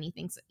about that, and he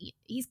thinks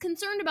he's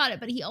concerned about it,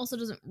 but he also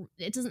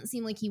it doesn't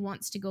seem like he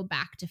wants to go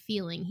back to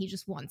feeling. He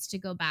just wants to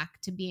go back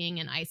to being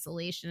in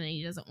isolation, and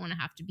he doesn't want to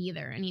have to be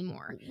there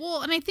anymore.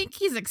 Well, and I think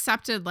he's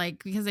accepted,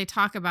 like, because they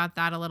talk about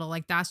that a little,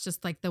 like that's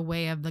just like the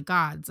way of the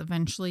gods.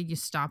 Eventually you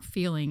stop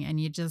feeling and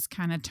you just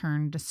kind of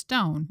turn to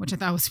stone, which I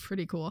thought was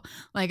pretty cool.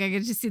 Like I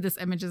could just see this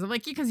images of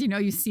like, because you know,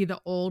 you see the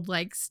old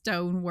like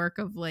stone work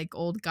of like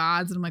old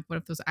gods, and I'm like, what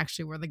if those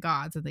actually were the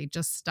gods and they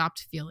just stopped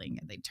feeling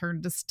and they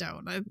turned to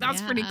stone?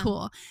 That's pretty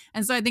cool.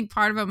 And so I think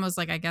part of him was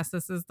like, I guess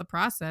this is the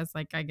process.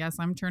 Like, I guess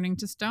I'm turning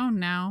to stone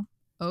now.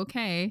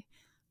 Okay.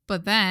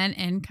 But then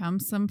in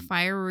comes some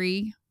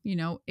fiery, you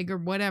know, egg or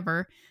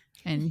whatever.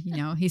 And, you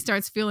know, he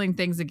starts feeling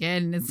things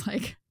again. And it's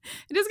like,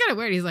 it is kind of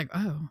weird. He's like,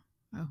 oh,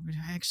 do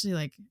I actually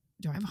like,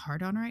 do I have a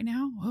heart on right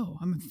now? Oh,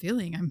 I'm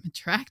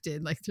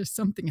attracted. Like there's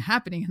something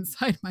happening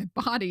inside my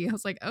body. I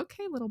was like,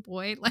 okay, little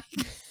boy. Like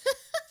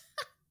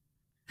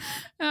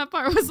that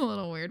part was a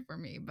little weird for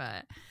me,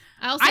 but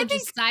I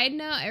think, side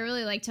note, I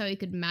really liked how he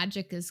could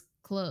magic his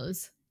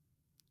clothes.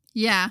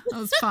 Yeah, that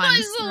was fun.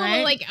 There's a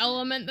little like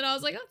element that I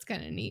was like, that's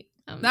kind of neat.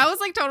 That was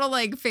like total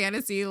like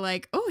fantasy.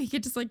 Like, oh, he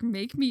could just like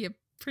make me a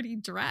pretty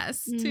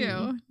dress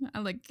too. I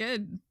like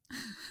good.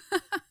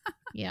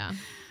 Yeah.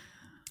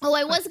 Oh,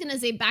 I was gonna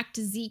say back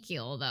to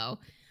Ezekiel though.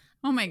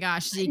 Oh my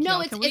gosh, Ezekiel!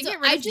 No, Can we get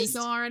rid of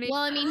Ezekiel already?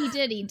 Well, I mean, he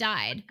did. He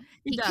died.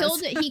 He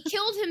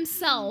killed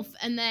himself,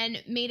 and then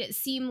made it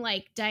seem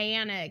like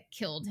Diana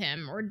killed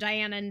him, or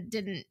Diana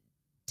didn't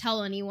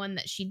tell anyone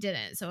that she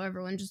didn't. So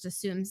everyone just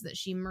assumes that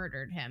she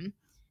murdered him,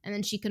 and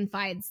then she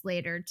confides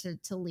later to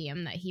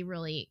Liam that he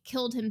really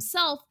killed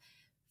himself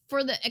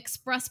for the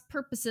express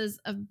purposes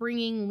of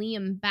bringing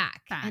Liam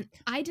back. And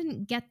I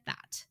didn't get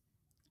that.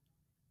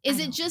 Is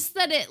it just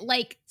that it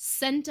like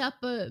sent up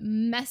a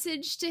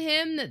message to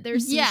him that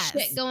there's some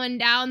shit going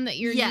down that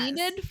you're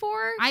needed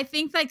for? I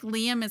think like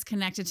Liam is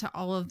connected to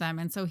all of them.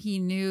 And so he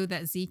knew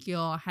that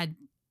Ezekiel had,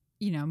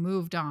 you know,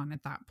 moved on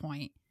at that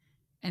point.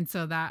 And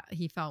so that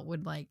he felt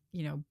would like,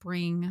 you know,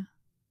 bring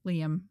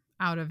Liam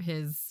out of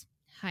his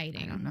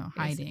hiding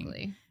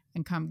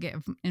and come get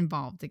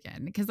involved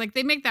again. Because like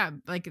they make that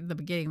like at the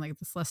beginning, like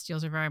the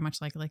Celestials are very much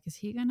like, is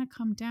he gonna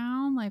come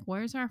down? Like,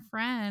 where's our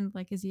friend?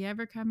 Like, is he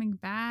ever coming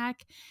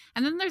back?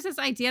 And then there's this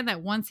idea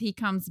that once he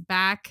comes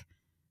back,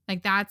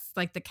 Like that's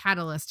like the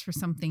catalyst for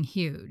something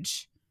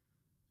huge.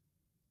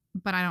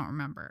 But I don't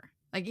remember.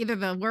 Like either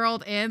the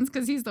world ends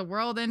because he's the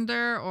world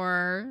ender,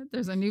 or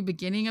there's a new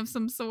beginning of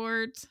some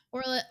sort.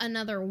 Or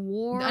another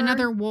war.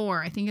 Another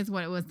war, I think is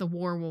what it was. The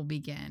war will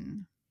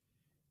begin.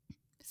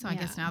 So I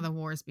guess Yeah. now the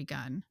war's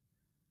begun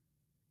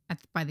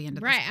by the end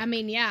of this Right. book. I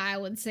mean, yeah, I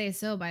would say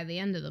so by the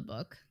end of the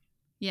book.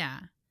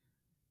 Yeah.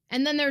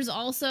 And then there's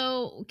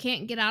also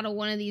can't get out of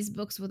one of these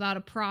books without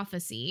a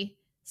prophecy.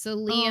 So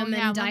Liam I and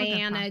love a good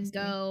Diana prophecy.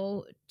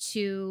 go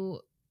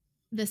to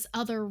this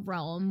other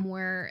realm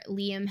where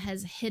Liam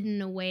has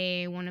hidden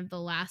away one of the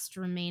last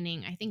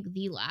remaining, I think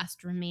the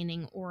last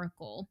remaining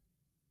oracle.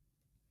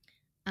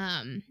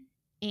 And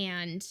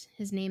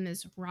his name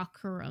is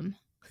Rockhurrum.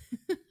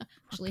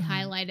 Actually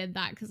highlighted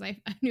that because I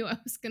knew I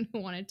was going to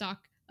want to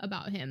talk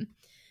about him.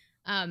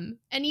 And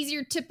he's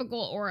your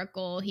typical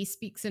oracle. He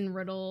speaks in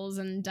riddles,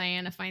 and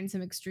Diana finds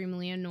him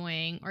extremely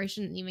annoying. Or I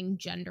shouldn't even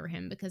gender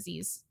him because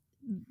he's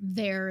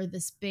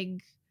this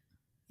big,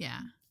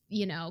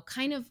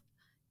 kind of,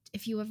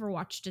 if you ever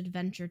watched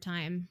Adventure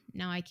Time,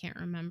 now I can't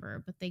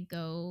remember, but they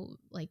go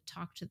like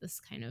talk to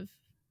this kind of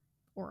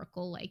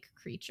oracle-like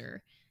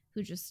creature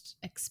who just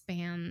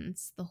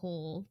expands the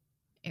whole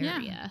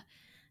area. Yeah.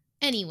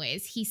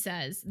 Anyways,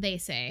 they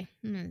say,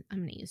 I'm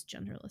going to use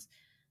genderless.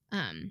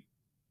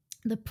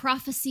 The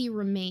prophecy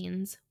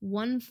remains.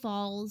 One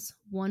falls,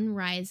 one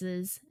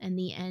rises, and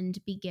the end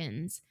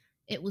begins.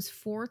 It was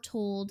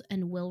foretold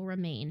and will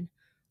remain.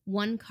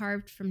 One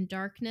carved from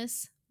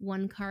darkness,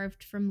 one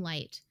carved from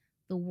light.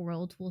 The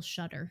world will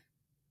shudder.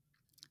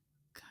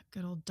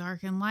 Good old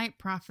dark and light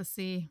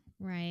prophecy.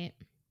 Right.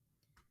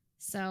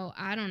 So,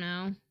 I don't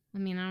know. I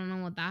mean, I don't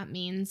know what that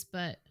means,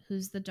 but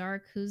who's the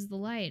dark, who's the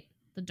light?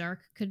 The dark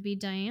could be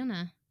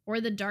Diana. Or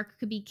the dark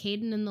could be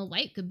Caden and the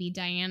light could be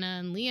Diana,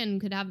 and Leon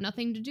could have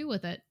nothing to do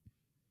with it.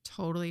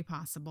 Totally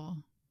possible.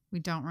 We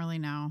don't really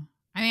know.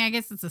 I mean, I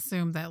guess it's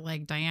assumed that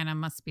like Diana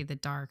must be the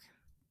dark,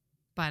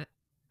 but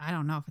I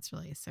don't know if it's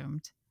really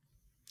assumed.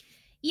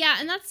 Yeah,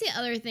 and that's the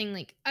other thing.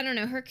 Like, I don't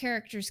know, her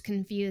character's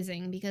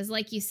confusing because,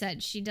 like you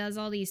said, she does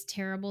all these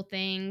terrible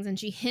things and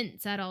she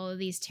hints at all of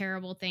these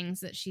terrible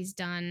things that she's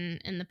done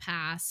in the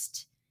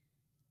past.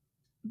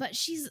 But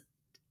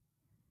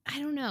I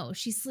don't know,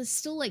 she's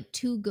still like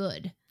too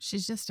good.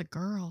 She's just a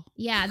girl.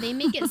 Yeah, they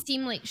make it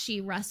seem like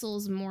she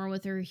wrestles more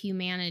with her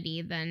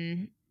humanity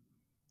than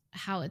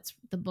how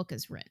the book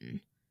is written.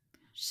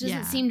 She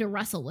doesn't seem to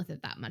wrestle with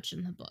it that much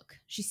in the book.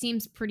 She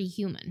seems pretty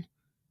human.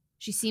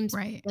 She seems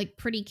like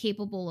pretty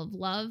capable of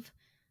love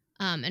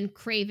and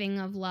craving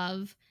of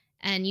love.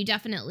 And you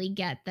definitely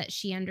get that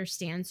she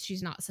understands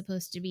she's not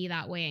supposed to be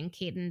that way. And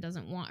Caden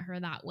doesn't want her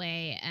that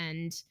way.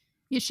 And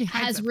she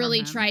has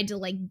really tried to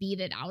like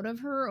beat it out of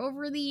her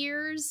over the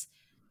years.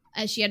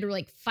 As she had to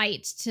like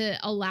fight to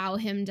allow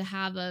him to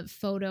have a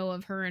photo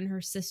of her and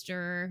her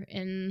sister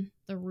in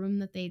the room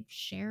that they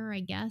share,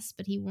 I guess.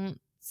 But he won't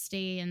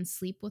stay and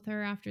sleep with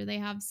her after they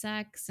have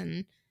sex.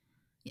 And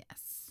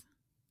yes.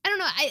 I don't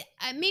know.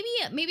 I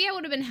maybe I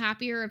would have been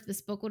happier if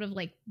this book would have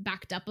like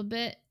backed up a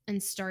bit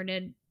and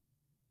started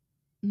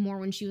more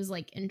when she was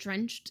like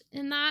entrenched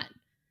in that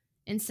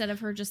instead of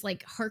her just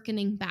like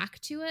hearkening back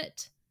to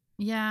it.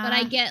 Yeah. But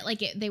I get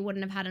like they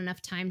wouldn't have had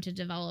enough time to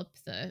develop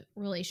the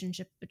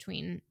relationship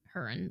between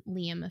her and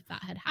Liam if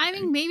that had happened. I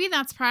mean, maybe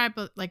that's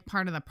probably like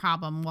part of the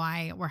problem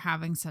why we're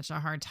having such a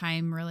hard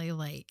time really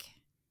like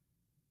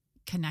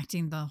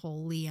connecting the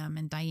whole Liam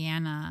and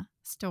Diana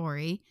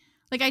story.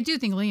 Like, I do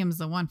think Liam's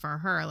the one for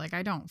her. Like,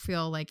 I don't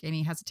feel like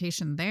any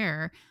hesitation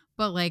there.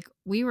 But, like,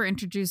 we were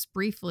introduced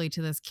briefly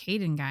to this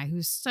Caden guy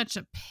who's such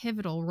a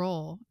pivotal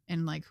role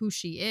in, like, who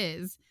she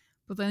is.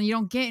 But then you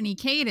don't get any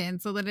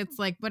Caden. So that it's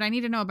like, but I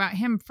need to know about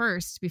him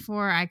first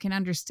before I can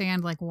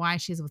understand, like, why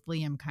she's with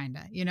Liam, kind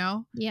of, you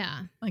know?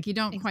 Yeah. Like, you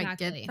don't quite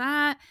get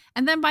that.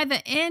 And then by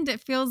the end,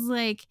 it feels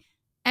like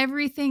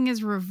everything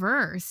is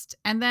reversed.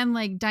 And then,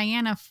 like,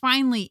 Diana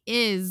finally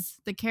is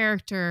the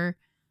character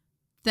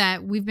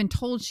that we've been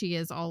told she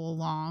is all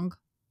along,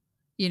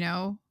 you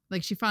know,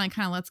 like she finally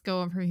kind of lets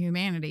go of her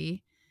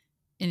humanity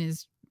and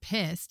is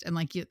pissed and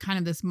like kind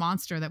of this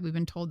monster that we've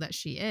been told that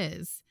she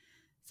is.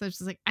 So it's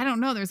just like, I don't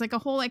know. There's like a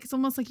whole, like, it's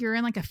almost like you're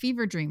in like a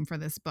fever dream for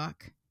this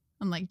book.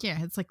 I'm like,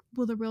 yeah, it's like,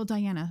 will the real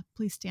Diana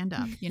please stand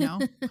up, you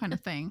know, kind of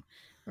thing.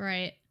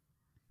 Right.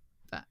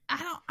 But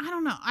I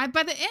don't know.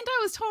 By the end I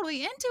was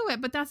totally into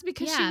it, but that's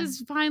because she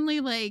was finally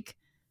like,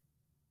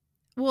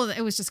 well,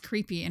 it was just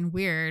creepy and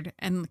weird.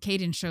 And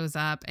Caden shows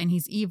up and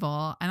he's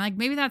evil. And like,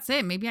 maybe that's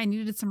it. Maybe I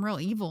needed some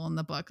real evil in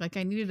the book. Like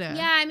I needed a.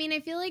 Yeah. I mean,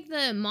 I feel like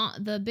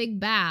the big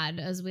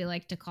bad, as we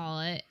like to call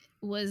it,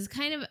 was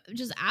kind of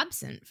just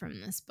absent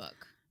from this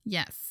book.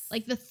 Yes.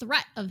 Like the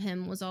threat of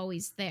him was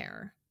always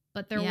there,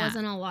 but there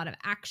wasn't a lot of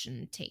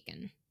action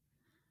taken.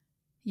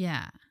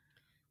 Yeah.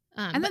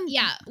 And then,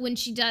 when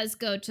she does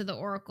go to the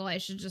Oracle, I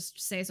should just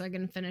say so I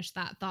can finish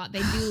that thought.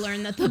 They do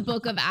learn that the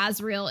book of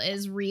Azrael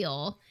is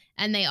real.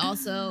 And they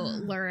also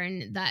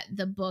learn that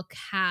the book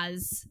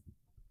has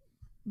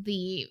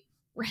the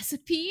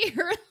recipe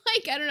or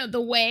like, I don't know, the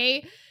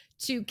way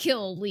to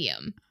kill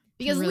Liam.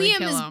 Because really Liam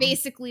kill is him.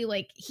 basically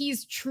like,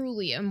 he's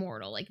truly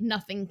immortal. Like,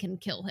 nothing can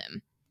kill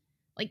him.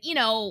 Like, you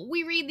know,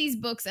 we read these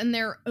books and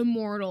they're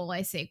immortal,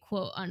 I say,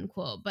 quote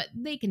unquote, but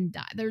they can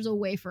die. There's a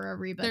way for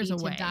everybody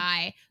to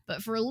die.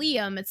 But for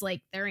Liam, it's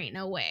like, there ain't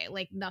no way.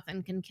 Like,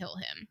 nothing can kill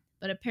him.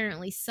 But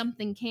apparently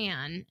something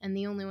can. And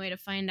the only way to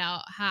find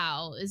out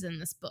how is in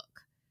this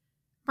book.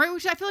 Right,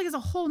 which I feel like is a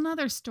whole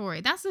nother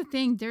story. That's the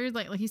thing. There's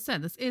like you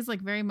said, this is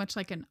like very much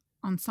like an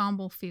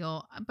ensemble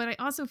feel. But I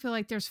also feel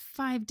like there's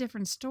 5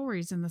 different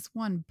stories in this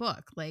one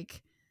book.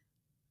 Like,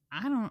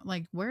 I don't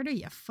like, where do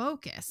you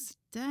focus?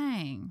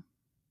 Dang.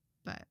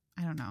 But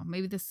I don't know.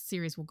 Maybe this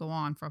series will go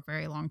on for a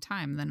very long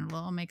time. Then it'll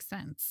all make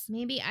sense.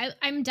 Maybe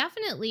I'm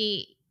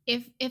definitely,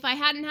 if I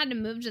hadn't had to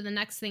move to the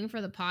next thing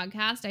for the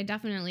podcast, I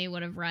definitely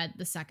would have read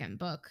the second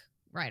book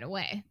right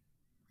away.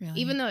 Really?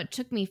 Even though it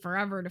took me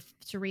forever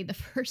to read the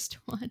first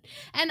one.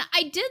 And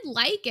I did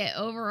like it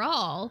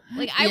overall.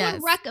 Like, I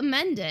would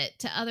recommend it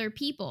to other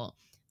people.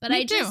 But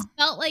I just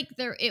felt like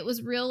it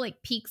was real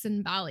like peaks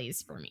and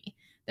valleys for me.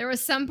 There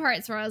was some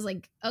parts where I was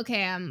like,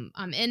 okay, I'm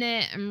in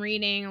it. I'm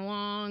reading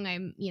along.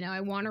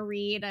 I want to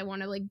read. I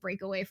want to like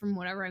break away from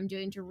whatever I'm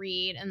doing to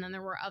read. And then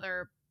there were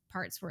other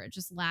parts where it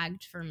just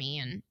lagged for me.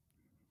 And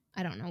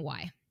I don't know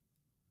why.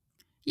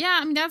 Yeah,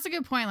 I mean, that's a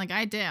good point. Like,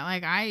 I did.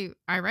 Like, I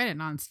read it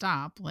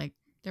nonstop. Like,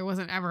 there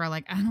wasn't ever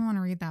like, I don't want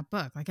to read that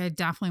book. Like, I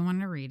definitely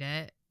wanted to read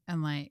it.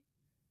 And like,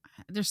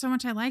 there's so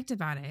much I liked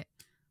about it.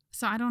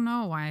 So I don't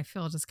know why I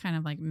feel just kind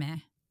of like meh.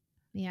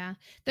 Yeah.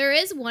 There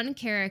is one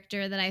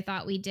character that I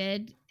thought we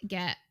did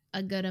get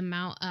a good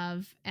amount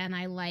of and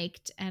I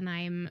liked, and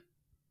I'm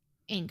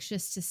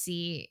anxious to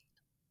see.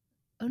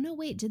 Oh, no,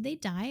 wait. Did they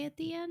die at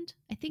the end?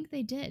 I think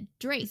they did.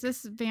 Drake. Is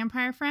this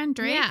vampire friend,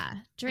 Drake? Yeah,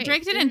 Drake.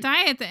 Drake didn't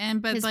die at the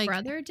end, but his like...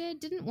 brother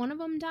did? Didn't one of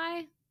them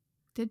die?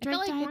 Did Drake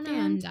die at the end? One of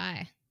them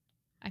die.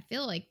 I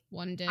feel like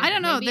one did. I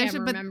don't know. Maybe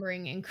I'm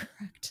remembering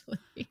incorrectly.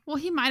 Well,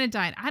 he might have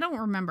died. I don't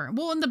remember.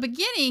 Well, in the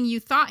beginning,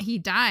 you thought he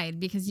died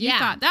because you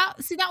thought that.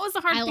 See, that was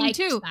the hard thing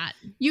too. That.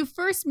 You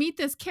first meet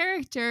this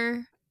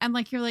character, and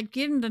like you're like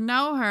getting to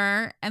know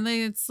her, and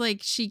then it's like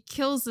she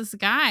kills this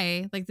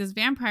guy, like this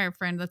vampire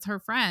friend that's her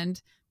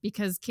friend,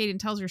 because Kaden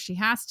tells her she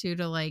has to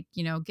like,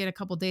 you know, get a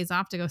couple days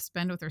off to go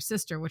spend with her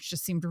sister, which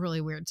just seemed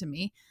really weird to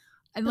me.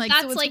 And like,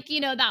 that's so like, you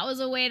know, that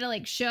was a way to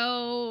like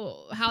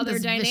show how their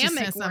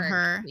dynamic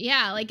worked.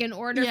 Yeah, like in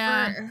order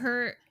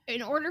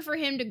for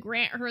him to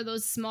grant her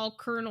those small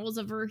kernels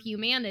of her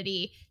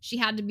humanity, she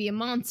had to be a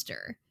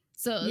monster.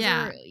 So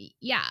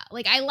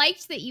like I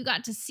liked that you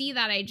got to see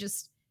that. I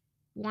just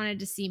wanted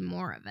to see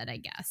more of it, I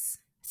guess.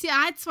 See,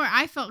 I swear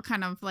I felt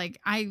kind of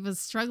like I was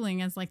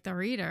struggling as like the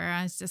reader.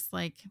 I was just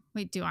like,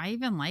 wait, do I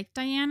even like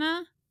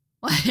Diana?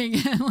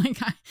 Like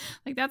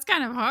that's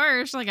kind of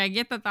harsh. Like, I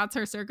get that that's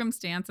her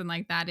circumstance and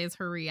like that is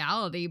her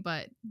reality,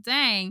 but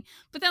dang.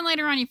 But then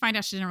later on you find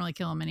out she didn't really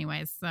kill him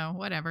anyways. So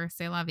whatever,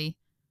 c'est la vie.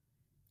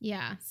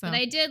 Yeah. So. But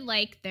I did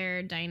like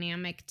their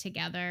dynamic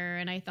together,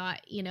 and I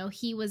thought, you know,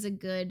 he was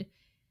kind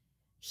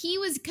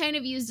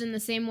of used in the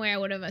same way I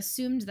would have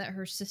assumed that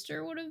her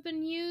sister would have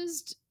been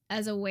used,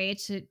 as a way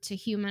to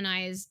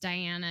humanize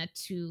Diana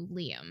to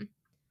Liam.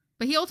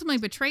 But he ultimately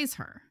betrays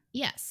her.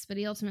 Yes, but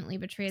he ultimately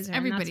betrays her.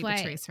 Everybody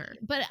betrays her.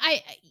 But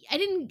I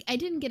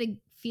didn't get a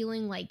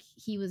feeling like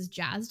he was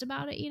jazzed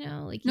about it, you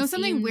know? Like,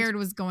 something weird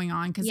was going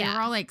on because they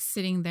were all like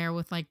sitting there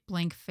with like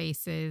blank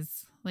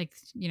faces. Like,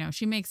 you know,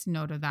 she makes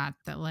note of that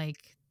like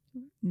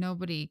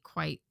nobody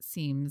quite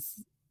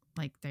seems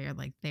like they're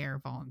like there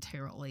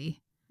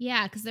voluntarily.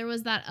 Yeah, because there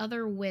was that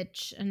other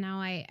witch, and now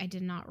I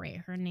did not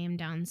write her name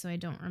down, so I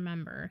don't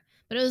remember.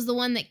 But it was the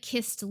one that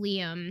kissed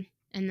Liam.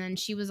 And then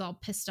she was all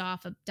pissed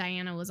off.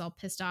 Diana was all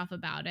pissed off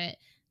about it.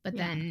 But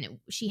then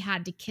she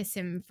had to kiss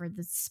him for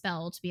the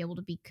spell to be able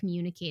to be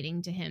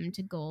communicating to him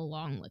to go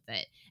along with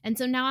it. And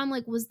so now I'm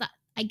like,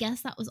 I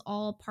guess that was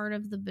all part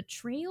of the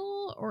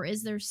betrayal? Or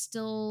is there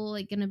still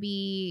like going to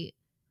be...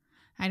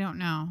 I don't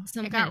know.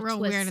 It got real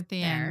weird at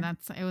the end.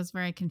 It was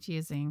very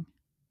confusing.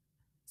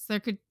 So there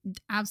could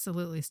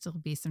absolutely still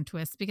be some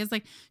twists because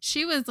like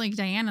she was like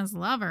Diana's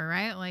lover,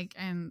 right? Like,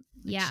 and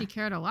she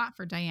cared a lot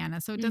for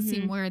Diana. So it does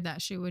seem weird that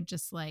she would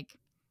just like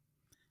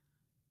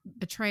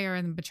betray her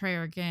and betray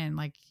her again.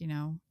 Like, you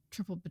know,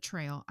 triple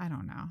betrayal. I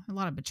don't know. A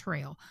lot of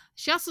betrayal.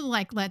 She also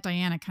like let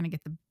Diana kind of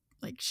get the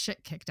like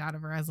shit kicked out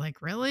of her. I was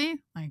like,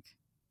 really? Like,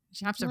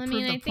 you have to prove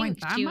the point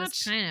that much? She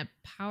was kind of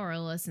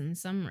powerless in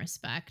some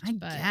respect. I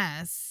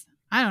guess.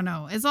 I don't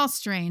know. It's all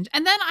strange.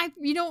 And then I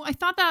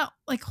thought that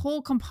like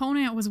whole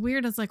component was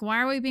weird. It's like, why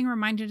are we being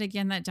reminded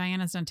again that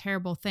Diana's done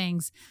terrible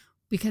things?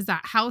 Because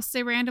that house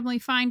they randomly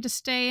find to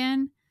stay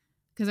in,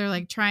 because they're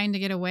like trying to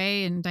get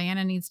away and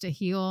Diana needs to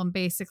heal and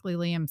basically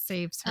Liam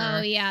saves her.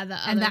 Oh yeah.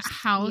 And that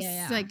house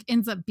like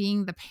ends up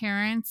being the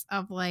parents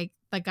of like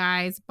the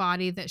guy's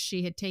body that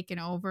she had taken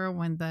over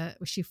when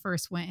she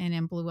first went in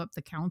and blew up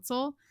the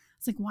council.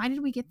 It's like, why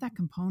did we get that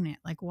component?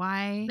 Like,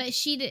 why? But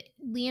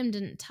Liam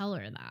didn't tell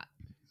her that.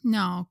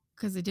 No,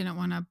 because they didn't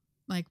want to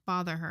like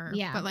bother her.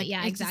 Yeah, but like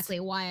exactly.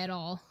 Why at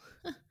all?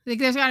 Like,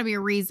 there's got to be a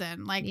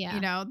reason, like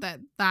you know that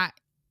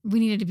we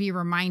needed to be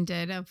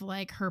reminded of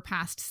like her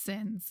past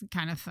sins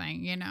kind of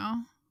thing, you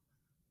know?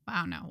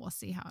 I don't know. We'll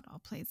see how it all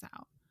plays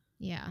out.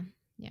 Yeah.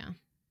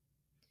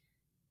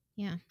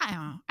 I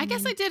don't know. I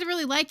guess I did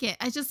really like it.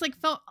 I just like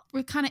felt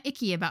kind of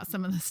icky about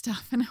some of the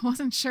stuff, and I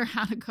wasn't sure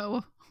how to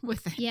go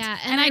with it. Yeah,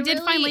 and I did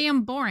find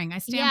Liam boring. I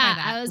stand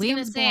by that. I was Liam's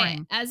gonna say,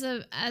 boring.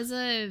 as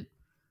a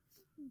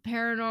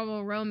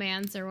paranormal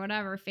romance or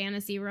whatever,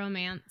 fantasy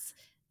romance,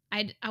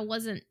 I'm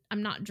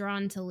not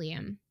drawn to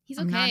Liam. He's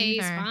okay,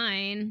 he's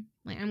fine.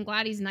 Like, I'm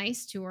glad he's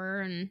nice to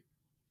her, and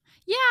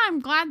yeah,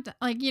 I'm glad that,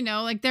 like, you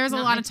know, like there's a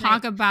lot of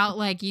talk about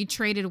like you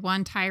traded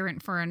one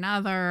tyrant for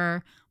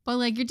another, but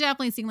like you're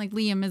definitely seeing like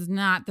Liam is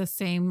not the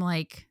same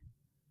like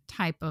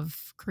type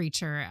of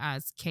creature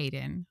as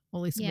Caden.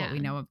 Well, at least what we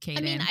know of Caden.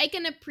 I mean, I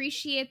can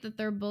appreciate that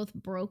they're both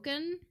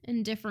broken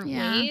in different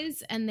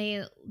ways, and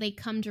they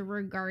come to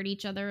regard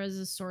each other as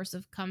a source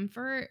of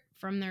comfort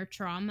from their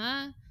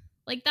trauma.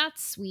 Like,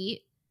 that's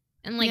sweet.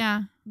 And like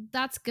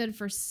that's good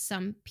for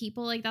some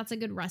people. Like, that's a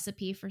good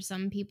recipe for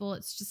some people.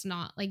 It's just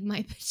not like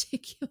my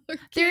particular case.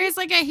 There is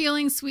like a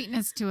healing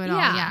sweetness to it all.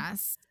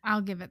 Yes,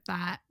 I'll give it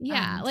that.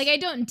 Yeah, like I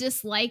don't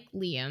dislike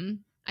Liam.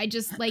 I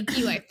just, like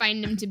you, I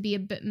find him to be a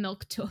bit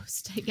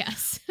milquetoast, I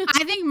guess.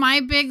 I think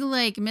my big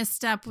like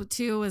misstep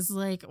too was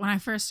like when I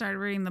first started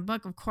reading the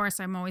book, of course,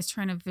 I'm always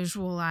trying to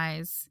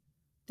visualize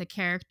the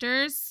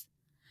characters.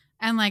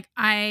 And like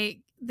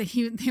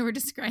they were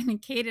describing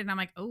Caden, and I'm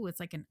like, oh, it's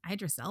like an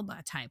Idris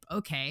Elba type.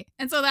 Okay.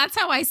 And so that's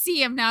how I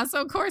see him now. So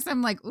of course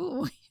I'm like,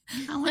 ooh,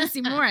 I want to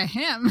see more of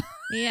him.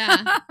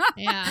 Yeah.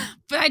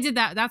 But I did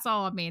that. That's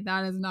all of me.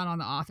 That is not on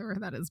the author.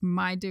 That is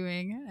my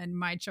doing and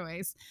my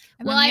choice.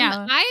 And well,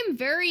 then, I'm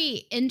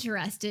very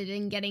interested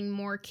in getting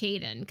more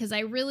Caden, because I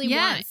really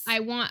want,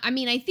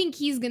 I think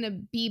he's going to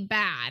be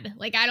bad.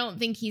 Like, I don't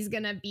think he's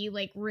going to be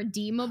like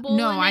redeemable.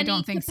 No, I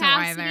don't think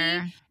capacity, so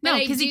either. No,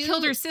 because he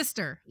killed her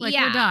sister. Like,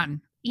 we're done.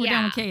 We're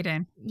done with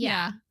Caden.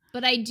 Yeah.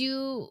 But I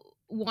do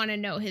want to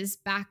know his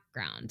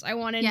background. I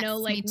want to know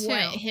like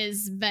what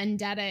his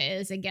vendetta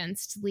is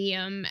against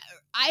Liam.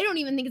 I don't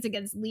even think it's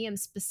against Liam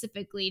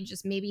specifically,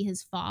 just maybe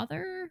his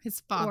father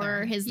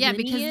or his lineage.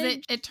 Because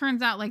it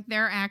turns out like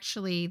they're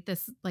actually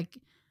this like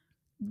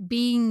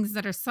beings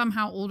that are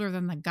somehow older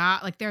than the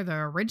god, like they're the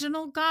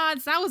original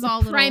gods. That was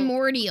all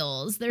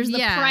primordials. There's the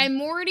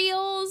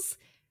primordials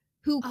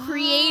who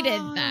created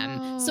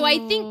them. So I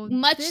think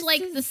much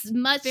like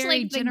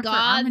the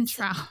gods,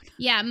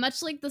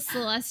 much like the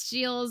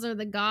celestials or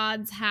the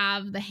gods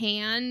have the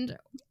hand,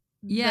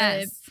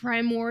 the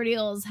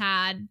primordials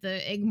had the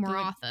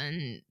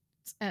Igmoroth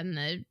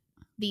and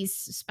these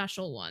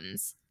special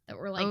ones that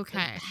were like the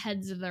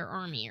heads of their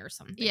army or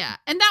something. Yeah.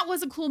 And that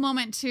was a cool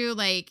moment too.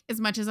 Like, as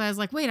much as I was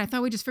like, wait, I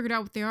thought we just figured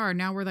out what they are.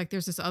 Now we're like,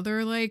 there's this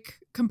other like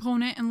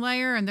component and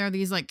layer, and they're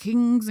these like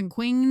kings and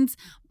queens.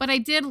 But I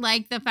did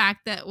like the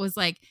fact that it was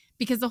like,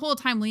 because the whole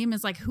time Liam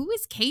is like, who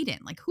is Caden?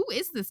 Like, who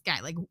is this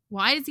guy? Like,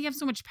 why does he have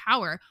so much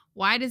power?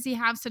 Why does he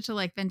have such a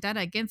like vendetta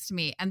against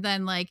me? And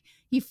then like,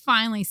 he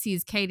finally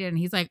sees Caden and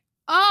he's like,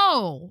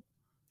 oh,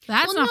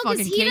 that's not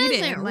fucking Caden. He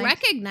doesn't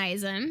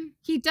recognize him.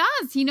 He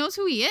does. He knows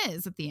who he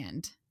is at the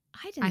end.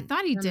 I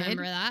thought he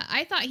remember that.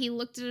 I thought he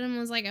looked at him and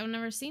was like, I've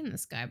never seen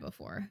this guy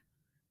before.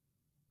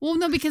 Well,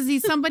 no, because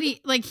he's somebody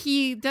like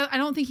I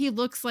don't think he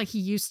looks like he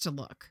used to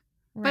look.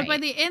 Right. But by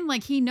the end,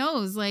 like he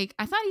knows, like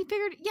I thought he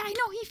figured. Yeah, I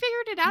know he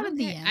figured it out at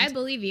the end. I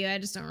believe you. I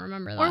just don't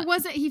remember that. Or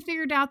was it he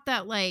figured out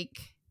that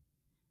like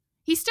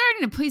he's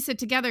starting to piece it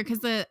together because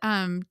the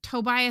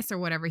Tobias or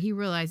whatever he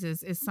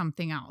realizes is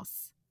something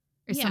else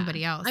or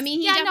somebody else. I mean,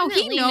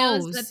 he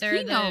knows that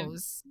they're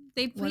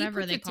They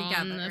whatever they call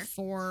them, the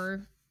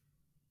 4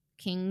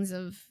 kings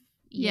of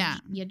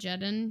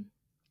Yajedin.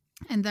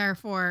 And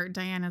therefore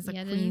Diana's a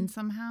queen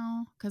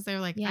somehow, because they're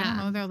like, I don't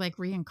know, they're like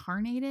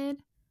reincarnated.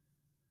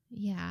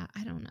 Yeah,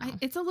 I don't know.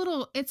 It's a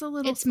little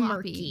sloppy.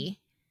 Murky.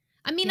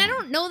 I mean, I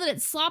don't know that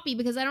it's sloppy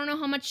because I don't know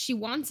how much she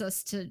wants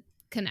us to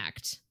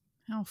connect.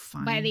 How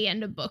fun. By the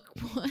end of book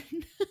 1.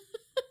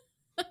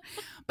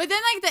 But then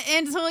like the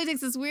end totally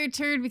takes this weird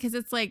turn, because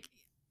it's like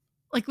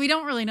we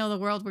don't really know the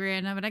world we're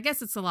in, but I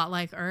guess it's a lot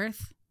like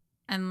Earth.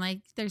 And like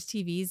there's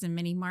TVs and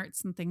mini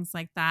marts and things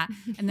like that.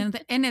 And then at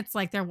the end it's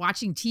like they're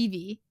watching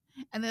TV,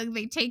 and then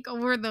they take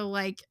over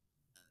the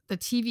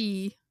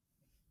TV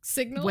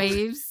signals,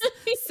 waves,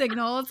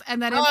 signals, and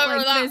then it's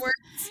like this,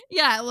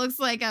 it looks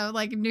like a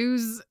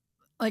news.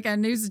 What am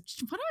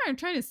I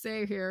trying to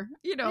say here?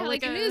 You know,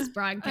 like a news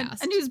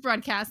broadcast. A news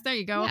broadcast. There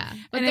you go. Yeah.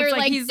 But and they're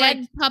like he's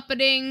dead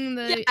puppeting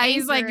the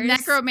he's like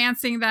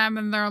necromancing them,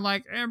 and they're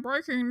like, in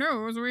breaking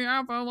news, we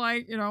have a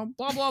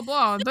blah, blah,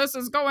 blah. This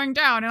is going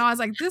down. And I was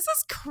like, this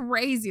is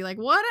crazy. Like,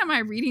 what am I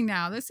reading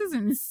now? This is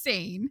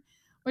insane.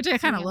 Which I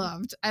kind of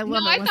loved. I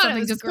love it when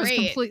something just goes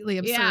completely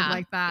absurd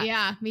like that.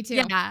 Yeah, me too.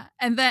 Yeah.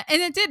 And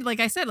it did,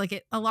 like I said,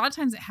 like a lot of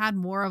times it had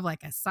more of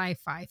like a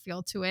sci-fi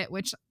feel to it,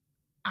 which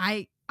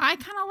I kind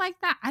of like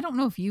that. I don't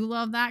know if you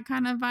love that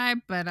kind of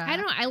vibe, but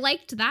I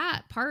liked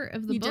that part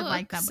of the book. Did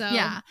like that, so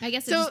I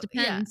guess it just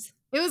depends.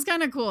 Yeah, it was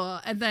kind of cool.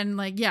 And then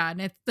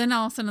then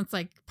all of a sudden it's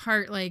like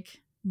part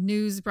like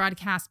news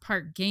broadcast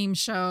part game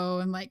show,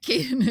 and like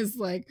Caden is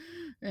like,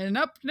 and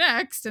up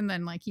next, and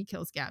then like he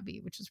kills Gabby,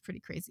 which is pretty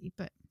crazy.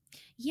 But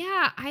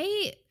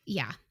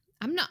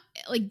I'm not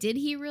like, did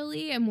he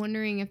really? I'm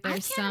wondering if I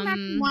there's can't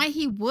imagine why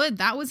he would.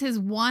 That was his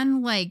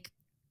one like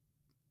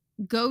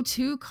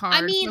go-to card.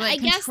 I mean, for, like,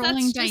 I guess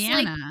controlling that's just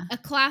Diana. like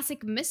a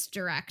classic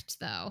misdirect,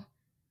 though.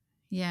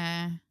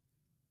 Yeah.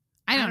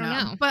 I don't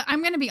know. But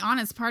I'm going to be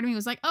honest. Part of me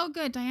was like, oh,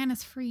 good.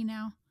 Diana's free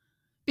now.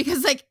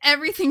 Because like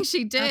everything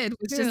she did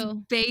was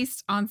just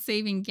based on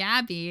saving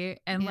Gabby.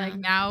 And like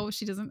now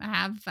she doesn't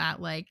have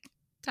that like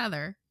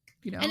tether,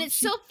 you know? And it's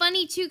so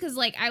funny too. Cause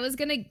like I was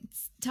going to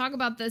talk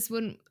about this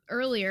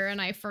earlier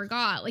and I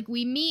forgot. Like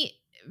we meet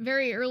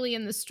very early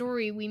in the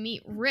story, we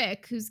meet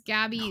Rick, who's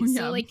Gabby. Oh, yeah.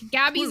 So like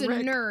Gabby's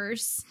a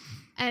nurse.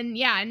 And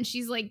and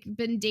she's like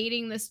been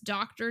dating this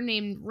doctor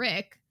named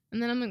Rick.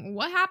 And then I'm like,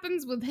 what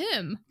happens with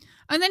him?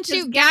 And then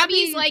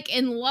Gabby's like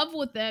in love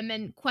with him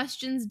and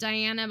questions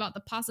Diana about the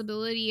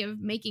possibility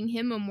of making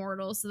him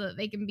immortal so that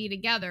they can be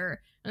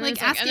together. And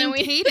like asking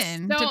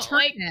Caden to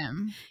turn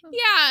him.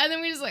 Yeah. And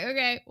then we just like,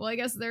 okay, well, I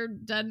guess they're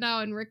dead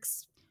now and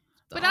Rick's.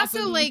 But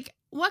also like,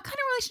 what kind of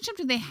relationship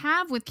do they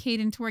have with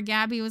Caden to where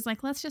Gabby was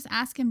like, let's just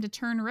ask him to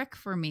turn Rick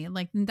for me?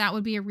 Like that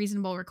would be a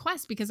reasonable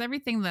request because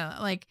everything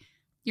that like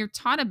you're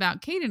taught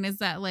about Caden is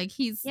that like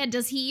he's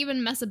does he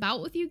even mess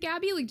about with you,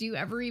 Gabby? Like do you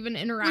ever even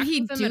interact with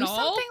him at all?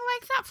 Something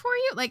like that for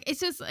you? Like it's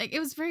just like it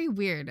was very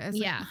weird. I was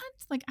like, what?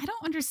 Like I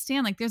don't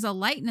understand. Like there's a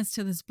lightness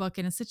to this book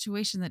in a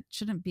situation that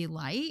shouldn't be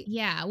light.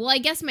 Yeah. Well, I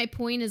guess my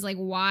point is like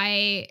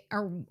why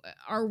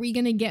are we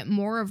gonna get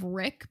more of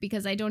Rick?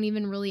 Because I don't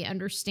even really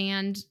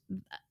understand,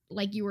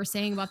 like you were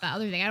saying about that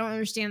other thing. I don't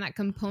understand that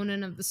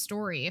component of the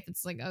story. If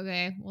it's like,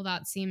 okay, well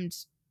that seemed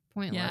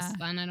pointless,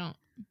 then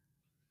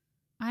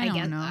I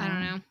don't know. I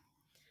don't know.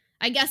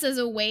 I guess as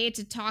a way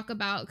to talk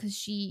about, because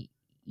she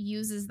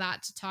uses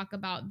that to talk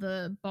about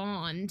the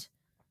bond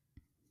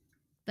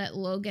that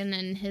Logan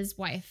and his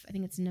wife, I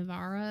think it's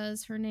Navarra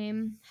is her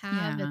name,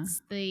 have. Yeah.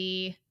 It's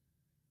the,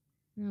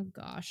 oh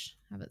gosh,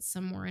 I have it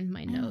somewhere in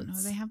my notes. I don't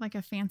know. They have like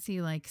a fancy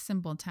like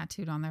symbol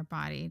tattooed on their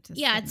body to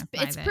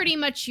it's pretty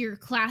much your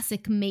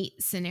classic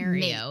mate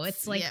scenario.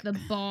 It's like the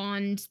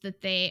bond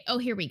that they, oh,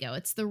 here we go.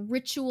 It's the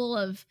ritual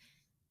of,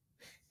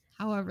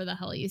 however the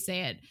hell you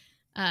say it,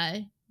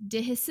 Dihin.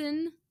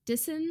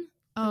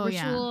 Oh,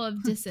 ritual of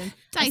Dihin.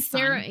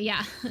 Dyson.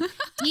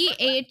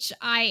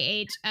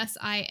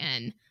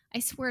 Dhihsin. I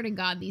swear to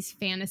God, these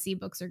fantasy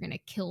books are gonna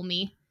kill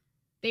me.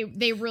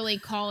 They really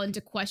call into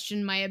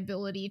question my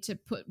ability to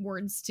put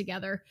words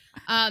together.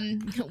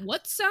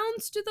 What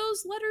sounds do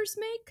those letters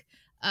make?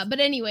 But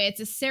anyway,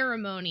 it's a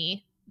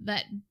ceremony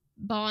that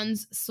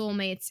bonds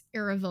soulmates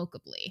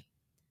irrevocably.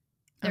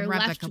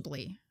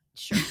 Irrevocably.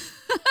 Sure.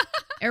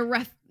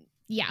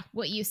 Yeah,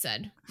 what you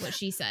said, what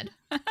she said.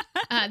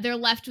 They're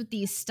left with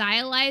these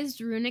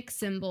stylized runic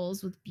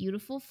symbols with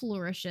beautiful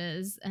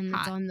flourishes, and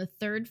it's on the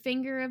third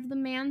finger of the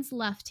man's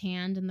left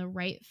hand and the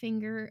right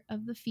finger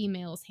of the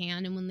female's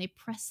hand. And when they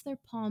press their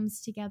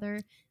palms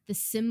together, the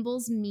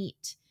symbols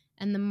meet,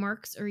 and the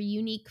marks are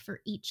unique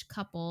for each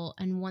couple.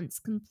 And once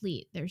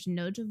complete, there's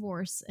no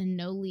divorce and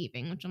no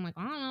leaving, which I'm like,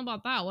 I don't know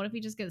about that. What if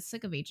you just get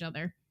sick of each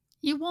other?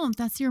 You won't.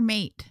 That's your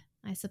mate.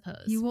 I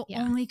suppose. You will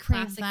only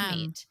crave them.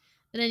 Mate.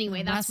 But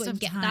anyway, that's what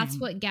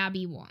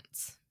Gabby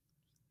wants.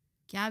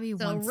 Gabby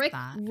wants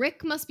that.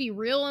 Rick must be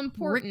real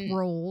important. Rick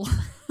roll.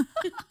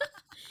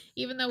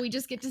 Even though we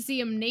just get to see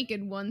him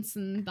naked once,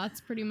 and that's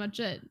pretty much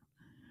it.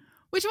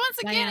 Which once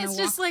again, it's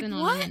just like,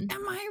 what am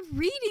I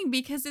reading?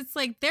 Because it's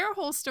like their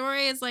whole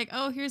story is like,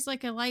 oh, here's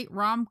like a light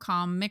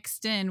rom-com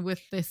mixed in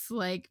with this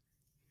like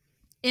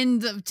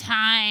end of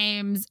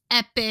times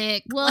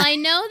epic. Well, I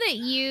know that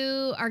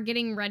you are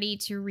getting ready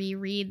to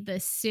reread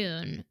this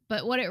soon,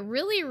 but what it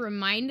really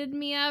reminded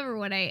me of, or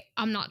what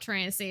I'm not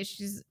trying to say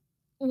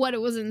what it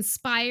was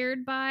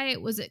inspired by,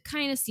 was it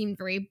kind of seemed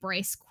very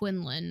Bryce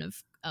Quinlan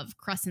of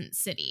Crescent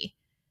City.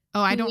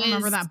 Oh, I don't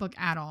remember that book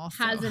at all.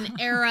 So. Has an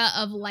era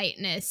of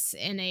lightness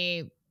in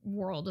a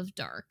world of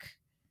dark.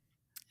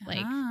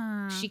 Like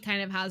she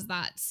kind of has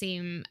that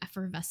same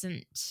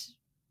effervescent,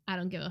 I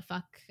don't give a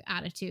fuck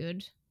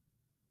attitude.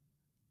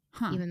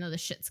 Even though the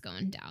shit's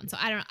going down. So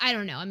I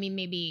don't know. I mean,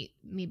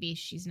 maybe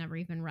she's never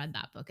even read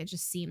that book. It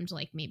just seemed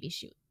like maybe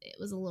it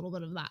was a little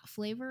bit of that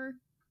flavor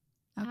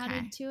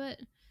added to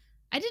it.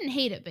 I didn't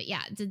hate it, but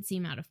yeah, it did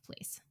seem out of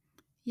place.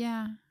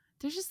 Yeah.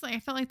 There's just like, I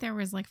felt like there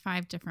was like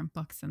 5 different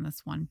books in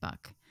this one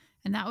book,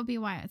 and that would be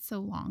why it's so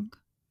long.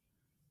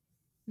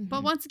 Mm-hmm.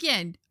 But once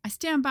again, I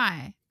stand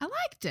by. I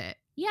liked it.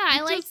 Yeah,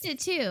 I liked it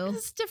too.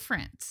 It's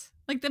different.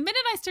 Like the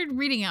minute I started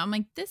reading it, I'm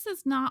like, this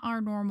is not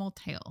our normal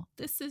tale.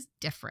 This is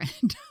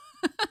different.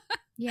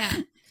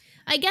 Yeah.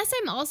 I guess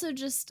I'm also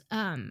just,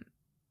 it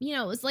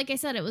was like I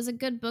said, it was a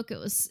good book. It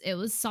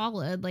was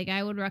solid. Like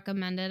I would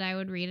recommend it. I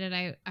would read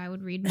it. I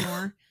would read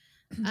more.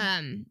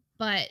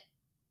 But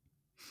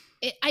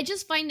I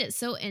just find it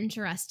so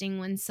interesting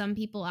when some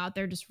people out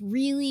there just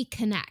really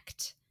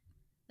connect.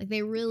 Like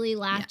they really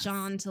latch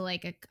on to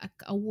like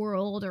a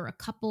world or a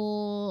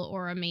couple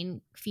or a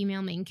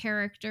female main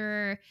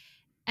character.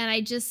 And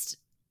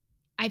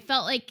I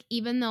felt like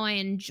even though I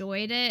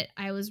enjoyed it,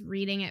 I was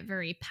reading it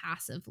very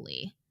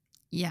passively.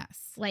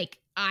 Yes. Like,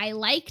 I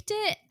liked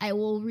it. I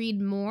will read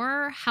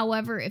more.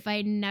 However, if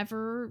I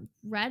never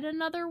read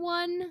another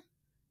one,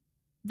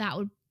 that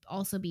would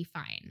also be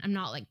fine. I'm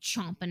not like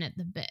chomping at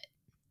the bit.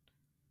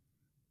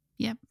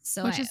 Yep.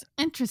 So Which is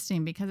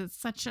interesting because it's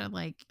such a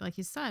like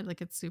you said,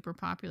 like it's super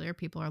popular.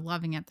 People are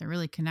loving it. They're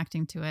really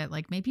connecting to it.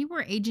 Like maybe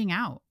we're aging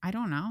out. I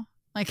don't know.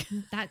 Like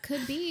that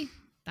could be.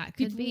 That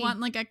could people be. want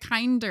like a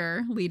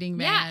kinder leading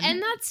man. Yeah,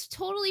 and that's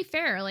totally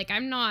fair. Like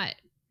I'm not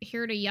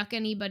here to yuck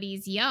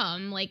anybody's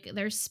yum. Like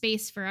there's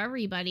space for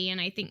everybody, and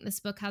I think this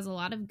book has a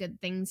lot of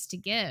good things to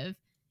give.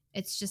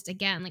 It's just,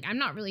 again, like I'm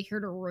not really here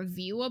to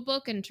review a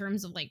book in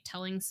terms of like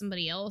telling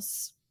somebody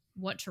else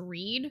what to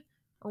read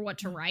or what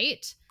to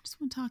write. Just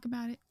want to talk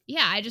about it.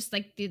 Yeah, I just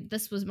like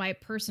this was my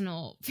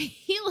personal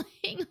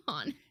feeling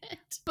on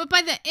it. But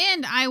by the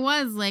end, I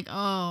was like, oh,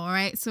 all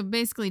right. So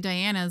basically,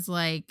 Diana's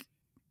like,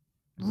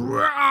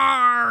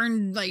 roar,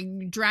 and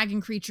like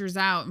dragging creatures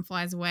out and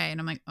flies away. And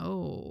I'm like,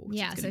 oh,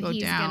 yeah, so go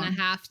he's down. gonna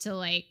have to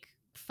like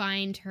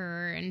find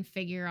her and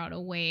figure out a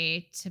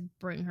way to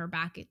bring her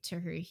back to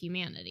her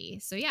humanity.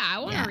 So yeah, I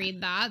want to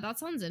read that. That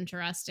sounds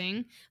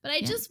interesting. But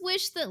I just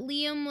wish that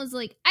Liam was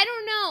like, I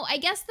don't know. I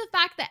guess the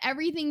fact that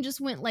everything just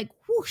went like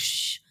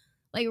whoosh,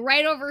 like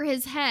right over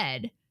his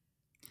head.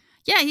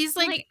 Yeah, he's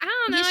like I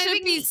don't know. He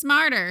should be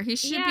smarter. He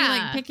should be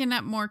like picking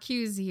up more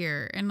cues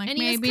here, and like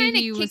maybe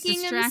he was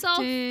kicking distracted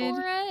himself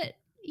for it.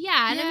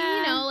 Yeah, and I mean,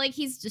 you know, like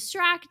he's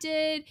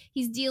distracted.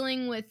 He's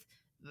dealing with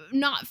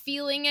not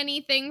feeling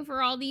anything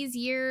for all these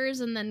years,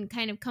 and then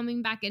kind of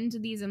coming back into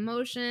these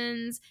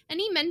emotions.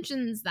 And he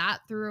mentions that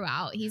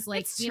throughout. He's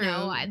like, you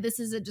know, this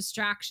is a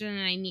distraction,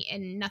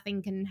 and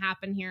nothing can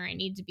happen here. I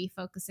need to be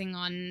focusing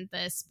on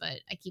this,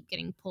 but I keep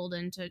getting pulled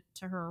into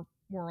her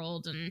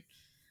world and.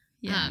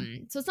 Yeah.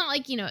 So it's not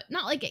like, you know,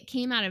 not like it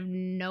came out of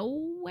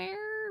nowhere,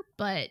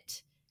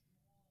 but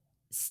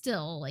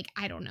still, like,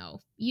 I don't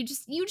know. You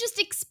just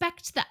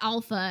expect the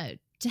alpha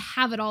to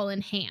have it all in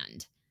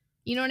hand.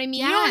 You know what I mean?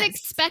 Yes. You don't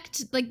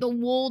expect like the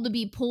wool to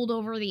be pulled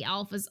over the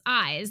alpha's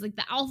eyes. Like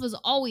the alpha's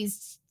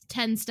always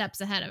 10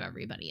 steps ahead of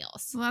everybody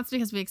else. Well, that's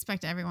because we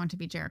expect everyone to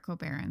be Jericho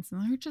Barons,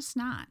 and they're just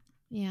not.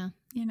 Yeah.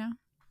 You know?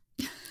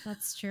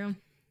 That's true.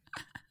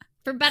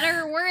 For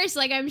better or worse,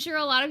 like I'm sure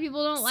a lot of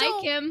people don't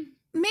like him.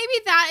 Maybe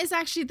that is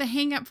actually the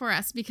hang up for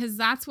us, because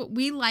that's what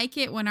we like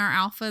it when our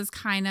alphas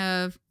kind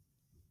of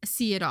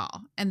see it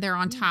all and they're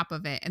on top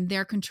of it and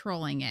they're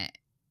controlling it.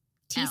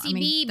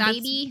 TCB,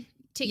 baby,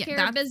 take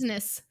care of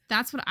business.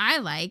 That's what I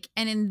like.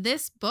 And in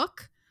this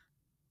book,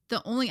 the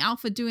only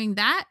alpha doing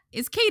that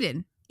is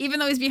Caden. Even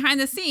though he's behind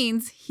the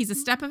scenes, he's a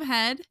step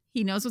ahead.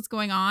 He knows what's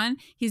going on.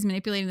 He's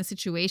manipulating the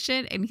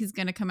situation, and he's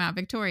going to come out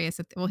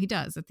victorious. He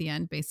does at the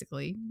end,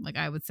 basically. Like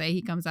I would say,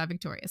 he comes out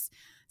victorious.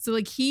 So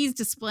like he's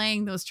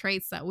displaying those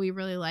traits that we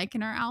really like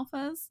in our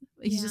alphas.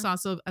 He's just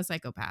also a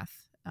psychopath,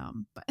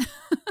 but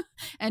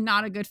and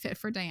not a good fit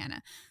for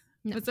Diana.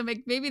 No. But so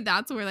like maybe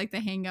that's where like the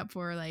hang up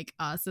for like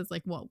us is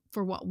like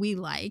what we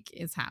like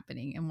is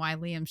happening, and why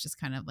Liam's just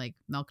kind of like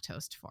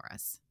milquetoast for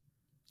us.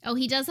 Oh,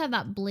 he does have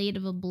that blade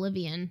of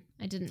oblivion.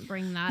 I didn't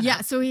bring that up.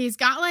 Yeah, so he's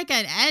got like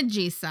an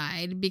edgy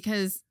side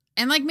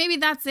and like maybe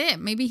that's it.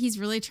 Maybe he's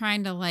really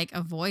trying to like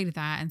avoid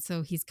that, and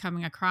so he's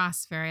coming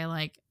across very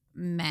like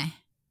meh.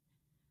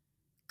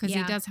 Because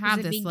he does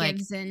have this like, if he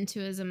gives in to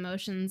his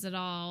emotions at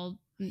all,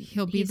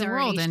 he'll be the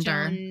world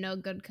ender. No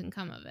good can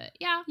come of it.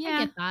 Yeah,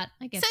 I get that.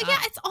 So yeah,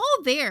 it's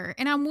all there,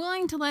 and I'm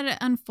willing to let it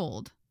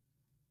unfold.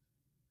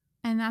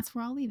 And that's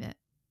where I'll leave it.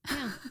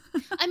 Yeah.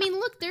 I mean,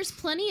 look, there's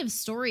plenty of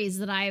stories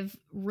that I've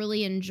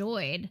really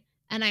enjoyed,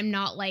 and I'm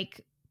not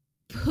like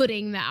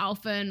putting the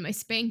alpha in my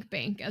spank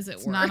bank, as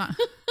it were.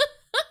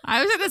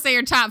 I was going to say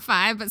your top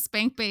 5, but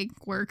spank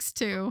bank works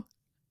too.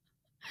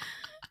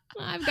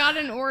 I've got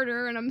an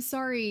order, and I'm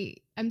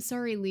sorry,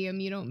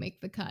 Liam, you don't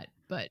make the cut,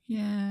 but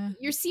yeah,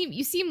 you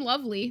seem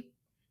lovely.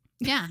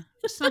 Yeah,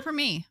 it's not for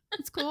me.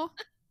 It's cool.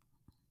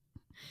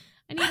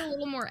 I need a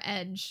little more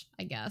edge,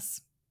 I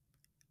guess.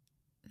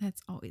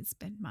 That's always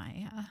been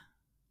my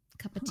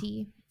cup of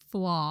tea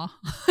flaw.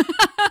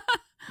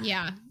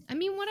 Yeah. I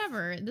mean,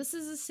 whatever. This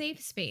is a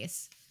safe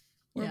space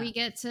where we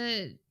get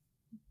to,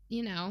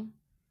 you know,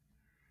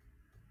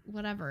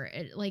 whatever,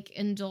 like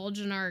indulge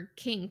in our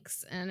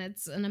kinks, and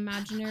it's an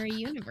imaginary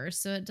universe,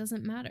 so it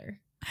doesn't matter.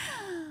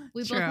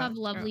 We both have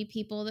lovely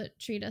people that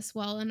treat us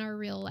well in our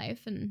real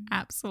life, and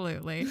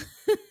absolutely.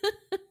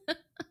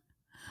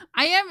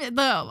 I am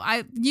though.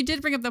 You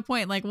did bring up the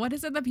point, like, what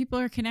is it that people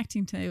are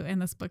connecting to in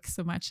this book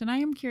so much? And I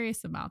am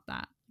curious about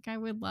that. Like, I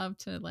would love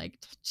to like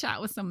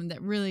chat with someone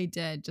that really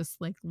did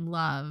just like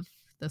love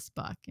this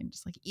book and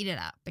just like eat it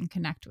up and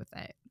connect with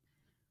it,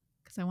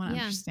 because I want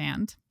to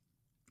understand.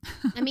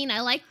 I mean,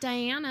 I like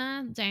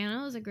Diana.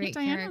 Diana was a great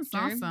Diana's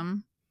character.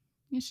 Awesome.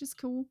 Yeah, she's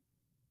cool.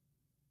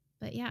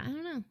 But yeah, I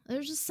don't know.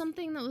 There's just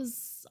something that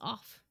was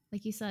off.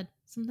 Like you said,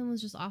 something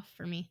was just off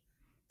for me.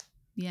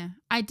 Yeah.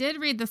 I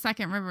did read the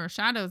second River of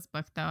Shadows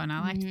book, though, and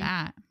I liked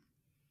that.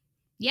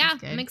 Yeah,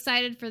 I'm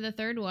excited for the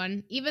third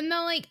one. Even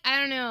though, like, I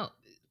don't know.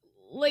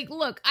 Like,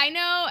 look, I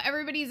know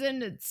everybody's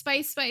into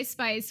spice.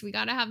 We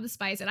gotta have the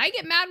spice. And I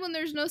get mad when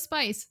there's no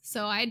spice.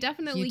 So I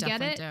definitely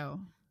get it. Do.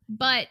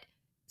 But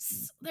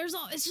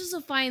it's just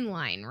a fine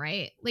line,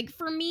 right? Like,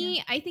 for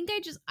me, I think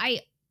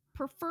I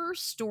prefer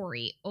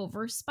story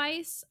over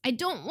spice. I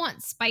don't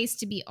want spice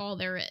to be all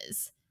there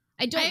is.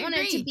 I don't want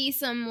it to be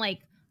some, like,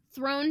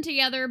 thrown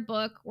together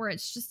book where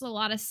it's just a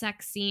lot of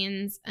sex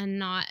scenes and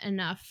not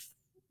enough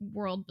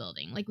world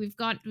building. Like, we've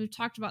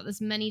talked about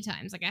this many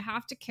times. Like, I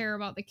have to care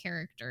about the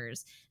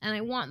characters and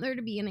I want there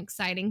to be an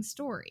exciting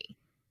story.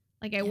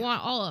 Like, I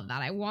want all of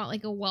that. I want,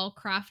 like, a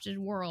well-crafted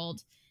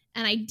world.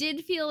 And I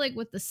did feel like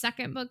with the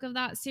second book of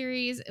that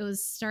series, it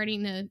was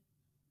starting to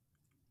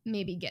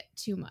maybe get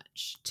too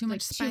much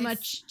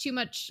spice. Too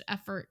much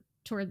effort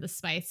toward the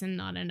spice and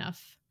not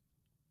enough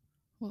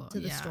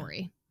to the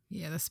story.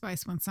 Yeah, the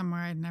spice went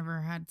somewhere I'd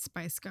never had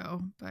spice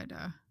go, but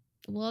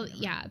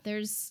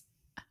there's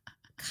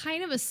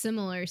kind of a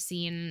similar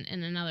scene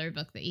in another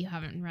book that you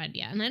haven't read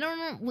yet, and I don't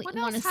know what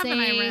you want to say.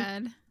 I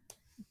read?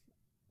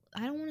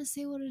 I don't want to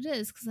say what it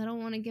is because I don't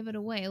want to give it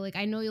away. Like,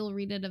 I know you'll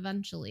read it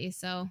eventually,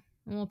 so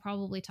and we'll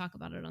probably talk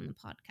about it on the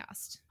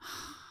podcast.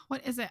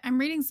 What is it? I'm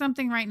reading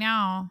something right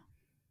now,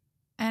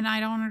 and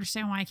I don't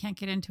understand why I can't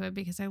get into it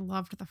because I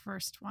loved the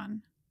first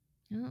one.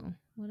 Oh,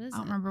 what is it? I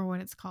don't remember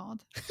what it's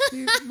called.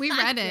 We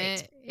read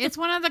it. It's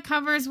one of the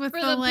covers with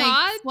the like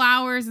pod?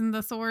 Flowers and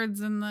the swords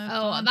and the.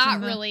 Oh,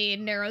 that really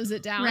narrows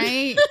it down,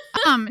 right?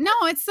 No,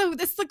 it's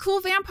the cool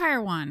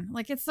vampire one.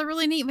 Like, it's the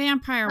really neat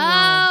vampire world.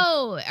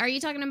 Oh, are you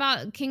talking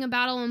about King of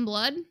Battle and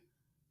Blood?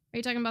 Are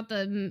you talking about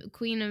the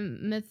Queen of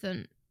Myth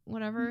and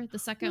whatever? The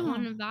second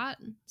one of that,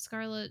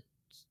 Scarlet.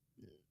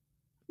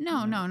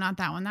 No, not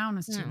that one. That one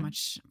was too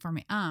much for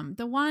me.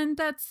 The one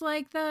that's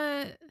like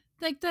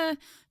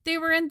they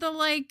were in the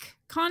like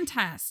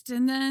contest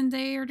and then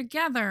they are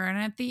together and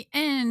at the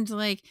end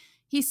like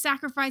he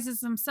sacrifices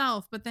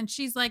himself, but then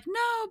she's like,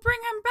 no, bring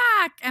him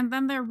back, and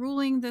then they're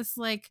ruling this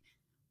like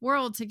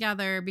world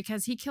together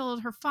because he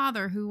killed her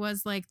father who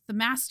was like the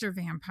master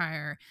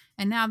vampire,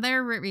 and now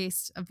their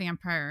race of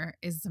vampire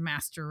is the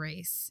master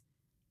race.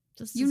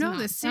 You know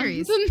this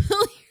series.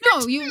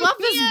 No, you love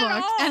this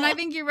book. And I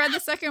think you read the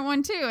second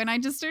one too. And I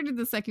just started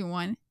the second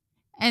one.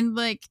 And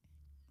like,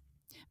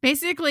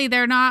 basically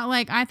they're not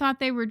like, I thought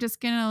they were just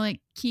going to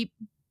like keep,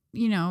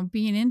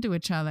 being into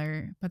each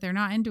other, but they're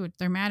not into it.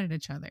 They're mad at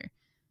each other.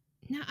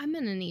 Now I'm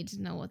going to need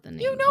to know what the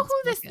name you know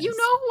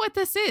what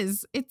this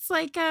is. It's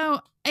like,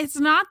 it's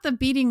not the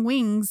Beating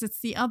Wings. It's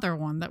the other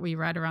one that we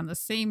read around the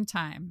same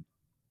time.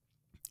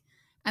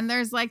 And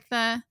there's like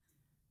the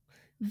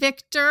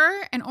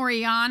Victor and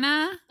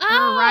Oriana.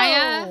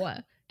 Oh,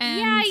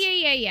 and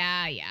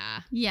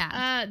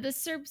yeah. The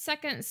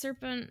second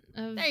serpent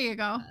of. There you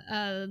go.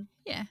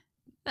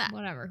 That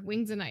whatever.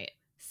 Wings of Night.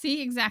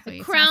 See, exactly.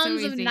 The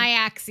Crowns of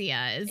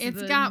Nyaxia.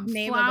 It's got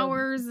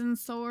flowers and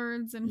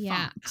swords and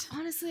font.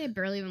 Honestly, I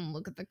barely even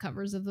look at the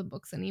covers of the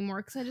books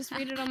anymore because I just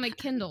read it on my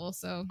Kindle.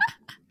 So.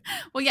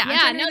 Well, I'm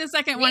trying to read the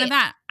second one of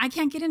that. I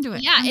can't get into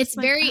it. Yeah, it's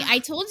very. I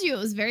told you it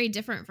was very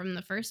different from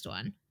the first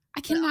one. I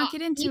cannot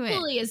get into it.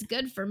 Equally as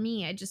good for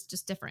me. I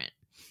just different.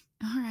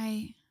 All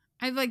right.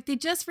 They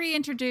just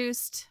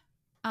reintroduced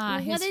his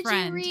friend. What did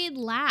you read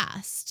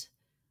last?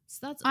 So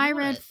that's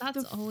always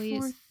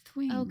Fourth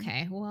Wing.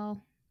 Okay.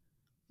 Well,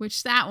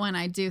 which that one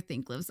I do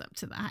think lives up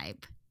to the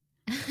hype.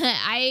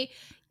 I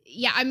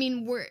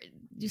mean,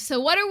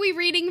 so what are we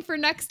reading for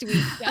next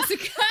week,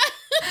 Jessica?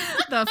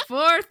 The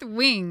Fourth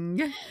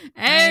Wing.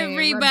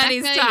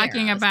 Everybody's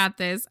talking about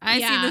this. I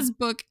see this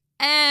book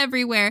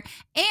everywhere.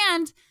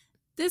 And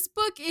this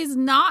book is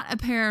not a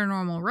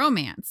paranormal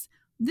romance.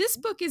 This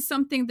book is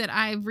something that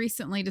I've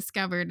recently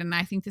discovered, and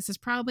I think this is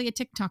probably a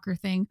TikToker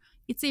thing.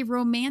 It's a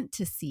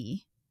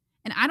romantasy.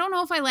 And I don't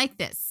know if I like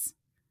this.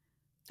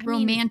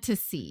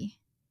 Romantasy.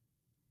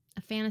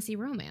 A fantasy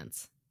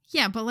romance.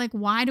 Yeah, but like,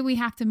 why do we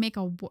have to make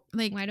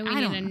why do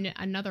we need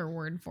another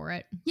word for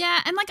it? Yeah,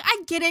 and like,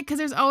 I get it because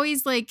there's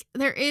always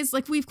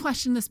we've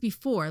questioned this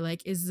before.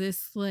 Like, is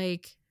this a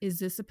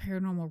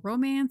paranormal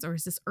romance or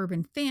is this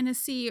urban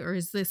fantasy or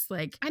is this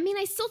like? I mean,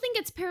 I still think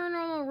it's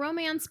paranormal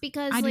romance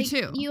because I do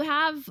too. You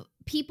have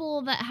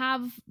people that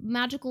have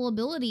magical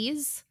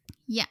abilities.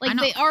 Yeah, like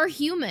they are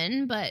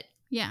human, but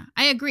yeah,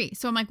 I agree.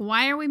 So I'm like,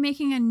 why are we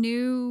making a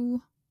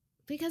new?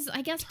 Because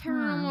I guess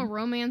paranormal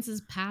romance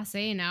is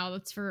passé now.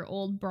 That's for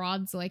old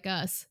broads like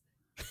us.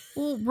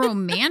 Well,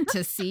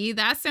 romantasy,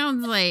 that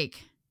sounds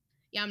like.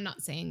 Yeah, I'm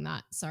not saying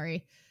that.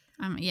 Sorry.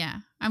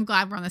 I'm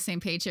glad we're on the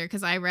same page here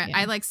because I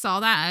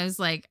saw that. I was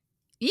like,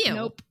 ew.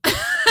 Nope.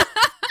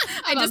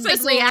 I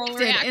just like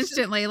reacted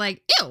instantly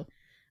like, ew.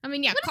 I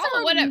mean, yeah,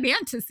 call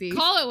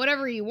it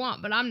whatever you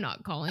want, but I'm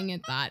not calling it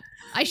that.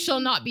 I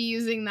shall not be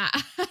using that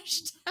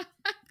hashtag.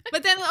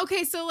 But then,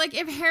 okay, so like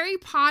if Harry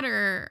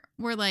Potter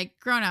were like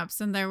grown-ups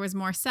and there was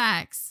more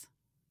sex,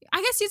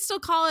 I guess you'd still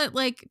call it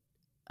like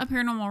a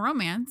paranormal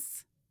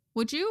romance.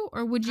 Would you?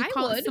 Or would you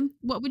call it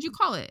what would you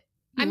call it?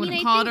 You I mean, wouldn't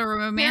I call it think a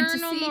romantasy?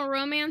 paranormal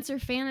romance or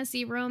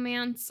fantasy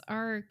romance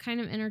are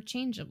kind of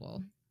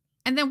interchangeable.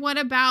 And then what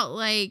about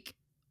like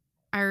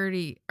or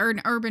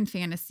an urban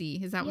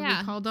fantasy? Is that what we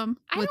Yeah. called them?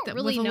 I With don't with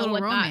really a know little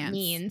what that romance.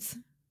 means.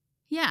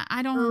 Yeah,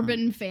 I don't.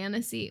 Urban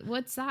fantasy.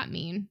 What's that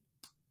mean?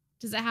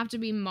 Does it have to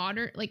be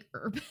modern, like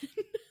urban?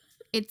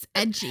 It's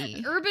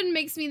edgy. Urban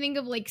makes me think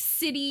of like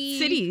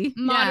city,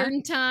 yeah.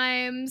 modern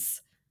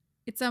times.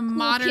 It's a cool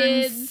modern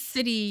kids.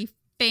 city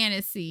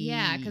fantasy.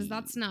 Yeah, because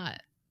that's not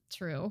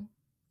true.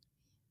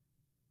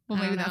 Well,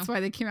 I maybe don't that's know. why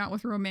they came out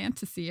with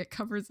Romantasy. It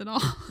covers it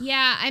all.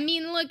 Yeah, I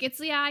mean, look,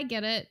 I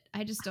get it.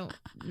 I just don't,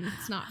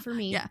 it's not for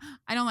me. Yeah,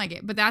 I don't like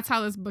it. But that's how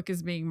this book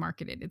is being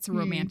marketed. It's a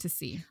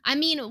Romantasy. I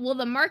mean, well,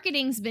 the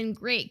marketing's been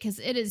great because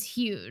it is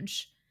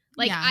huge.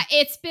 Like, Yeah.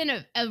 it's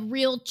been a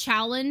real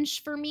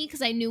challenge for me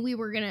because I knew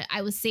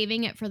I was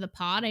saving it for the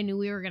pod. I knew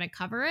we were going to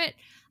cover it.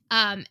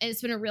 And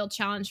it's been a real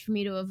challenge for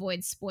me to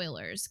avoid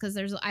spoilers because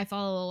I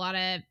follow a lot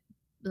of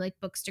like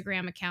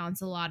Bookstagram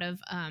accounts, a lot of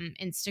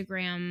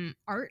Instagram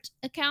art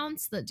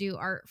accounts that do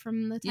art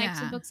from the types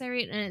of books I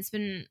read. And it's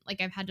been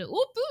like, I've had to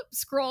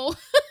scroll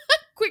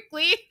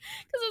quickly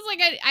because it's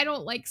like, I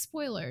don't like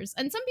spoilers.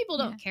 And some people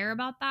don't care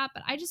about that,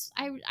 but I just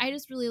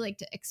really like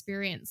to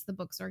experience the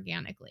books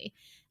organically.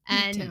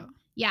 And Me too.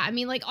 yeah, I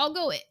mean, like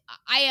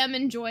I am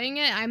enjoying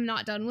it. I'm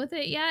not done with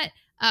it yet.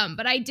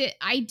 But I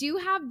do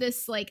have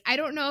this, like, I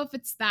don't know if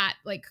it's that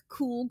like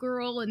cool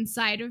girl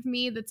inside of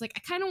me that's like, I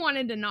kind of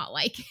wanted to not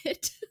like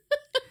it.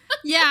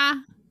 Yeah.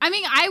 I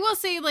mean, I will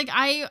say, like,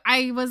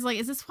 I was like,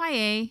 is this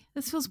YA?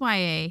 This feels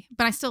YA,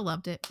 but I still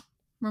loved it.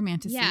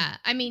 Romantasy. Yeah.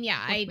 I mean,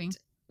 yeah,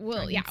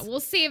 we'll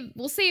save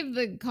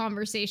the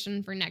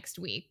conversation for next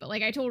week, but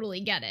like, I totally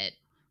get it.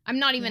 I'm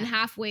not even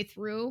halfway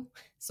through,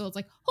 so it's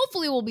like,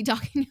 hopefully we'll be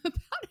talking about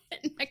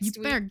it next week.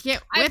 You better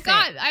get with it.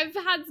 I've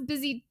had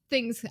busy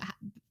things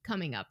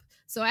coming up,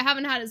 so I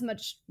haven't had as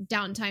much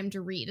downtime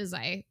to read as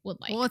I would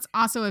like. Well, it's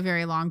also a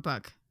very long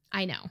book.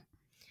 I know.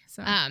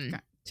 So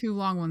got 2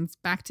 long ones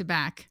back to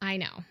back. I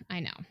know.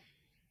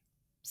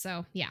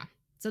 So yeah.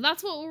 So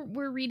that's what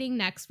we're reading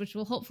next, which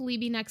will hopefully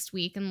be next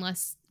week,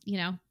 unless,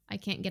 I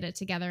can't get it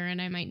together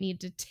and I might need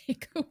to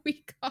take a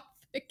week off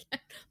again.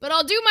 But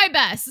I'll do my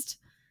best.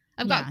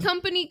 I've got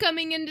company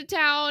coming into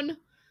town.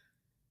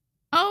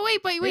 Oh,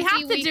 wait, but we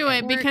have to do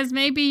it because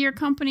maybe your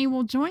company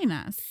will join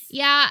us.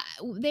 Yeah,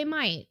 they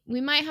might. We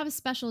might have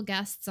special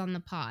guests on the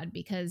pod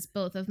because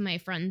both of my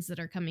friends that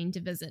are coming to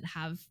visit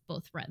have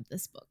both read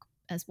this book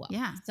as well.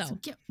 Yeah, so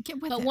get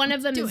with it. But one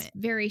of them is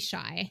very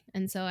shy,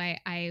 and so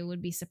I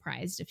would be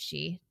surprised if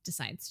she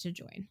decides to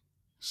join.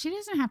 She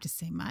doesn't have to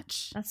say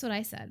much. That's what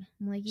I said.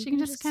 I'm like, she can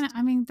just kind of,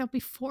 I mean, there'll be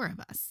 4 of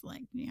us,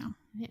 like, Yeah.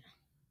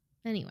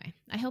 Anyway,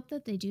 I hope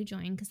that they do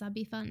join because that'd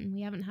be fun.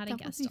 We haven't had a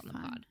guest on the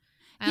pod.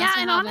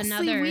 And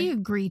honestly, we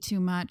agree too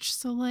much.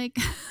 So, like,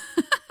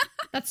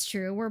 that's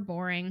true. We're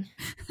boring.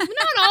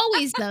 Not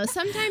always, though.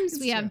 Sometimes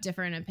we have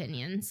different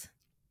opinions.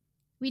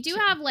 We do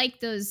have like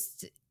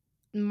those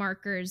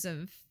markers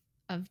of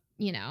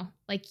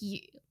like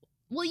you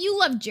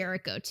love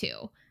Jericho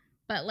too,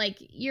 but like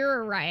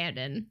you're a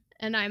Ryodan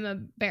and I'm a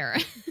Barra.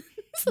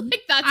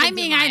 Like that's I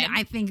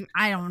think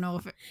I don't know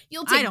if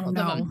you'll take I don't both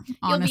know of them.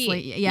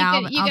 honestly.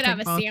 You could have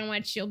a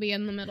sandwich. You'll be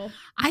in the middle.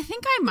 I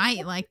think I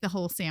might like the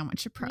whole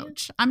sandwich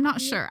approach. Yeah. I'm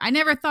not sure. I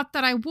never thought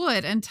that I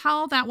would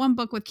until that one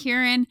book with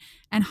Kieran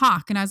and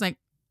Hawk, and I was like,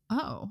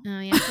 oh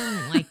yeah, I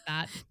didn't like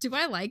that. Do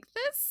I like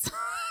this?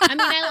 I mean,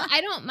 I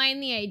don't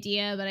mind the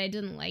idea, but I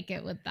didn't like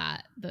it with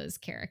those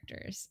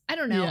characters. I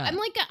don't know. Yeah. I'm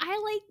like I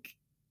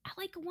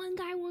like one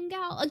guy, one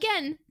gal.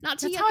 Again, not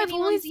to yuck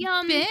anyone's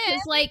yum.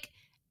 It's like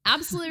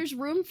absolutely there's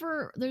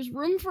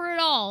room for it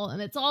all,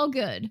 and it's all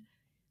good.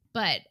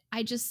 But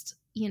I just,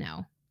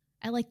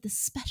 I like the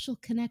special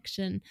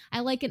connection.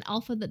 I like an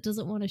alpha that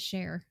doesn't want to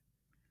share.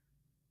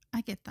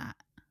 I get that.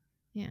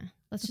 Yeah,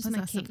 that's just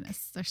my kink.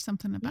 There's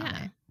something about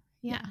it.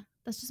 Yeah,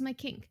 that's just my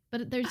kink.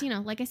 But there's,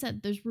 like I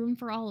said, there's room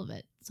for all of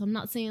it. So I'm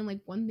not saying like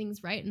one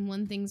thing's right and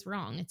one thing's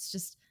wrong. It's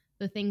just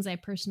the things I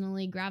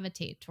personally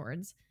gravitate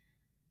towards.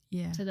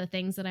 Yeah. To the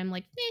things that I'm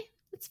like,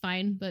 it's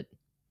fine, but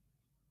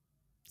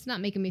it's not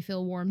making me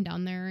feel warm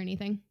down there or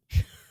anything.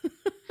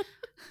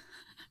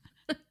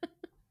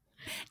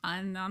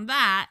 And on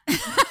that.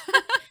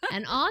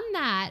 And on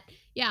that,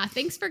 yeah,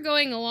 thanks for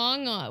going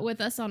along with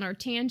us on our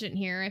tangent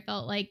here. I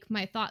felt like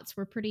my thoughts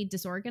were pretty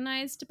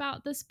disorganized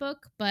about this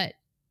book, but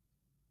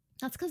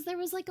that's because there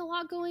was like a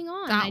lot going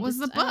on. That was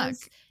the book.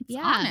 It's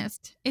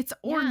honest. It's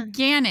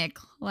organic,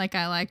 like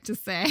I like to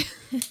say.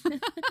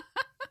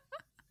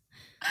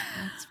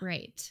 That's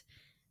right.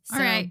 So,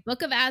 all right.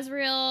 Book of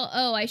Azrael.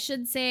 Oh, I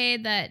should say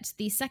that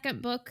the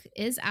second book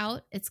is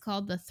out. It's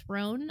called The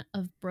Throne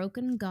of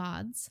Broken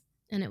Gods,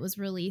 and it was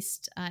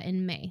released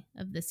in May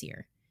of this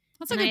year.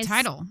 That's a good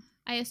title.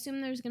 I assume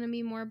there's going to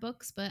be more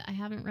books, but I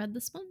haven't read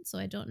this one, so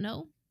I don't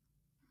know.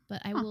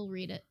 But I will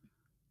read it.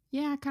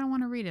 Yeah, I kind of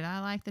want to read it.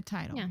 I like the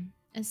title. Yeah.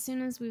 As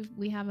soon as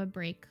we have a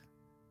break,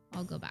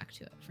 I'll go back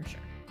to it for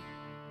sure.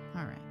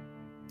 All right.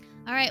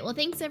 All right. Well,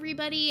 thanks,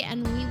 everybody,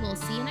 and we will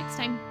see you next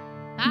time.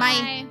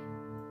 Bye.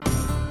 Bye.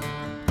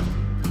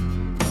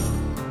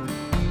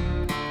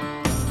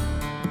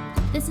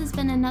 This has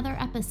been another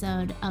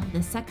episode of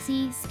the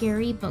Sexy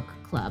Scary Book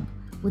Club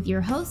with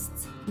your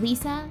hosts,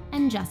 Lisa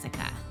and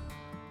Jessica.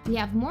 We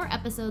have more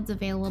episodes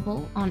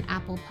available on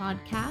Apple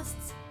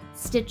Podcasts,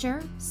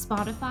 Stitcher,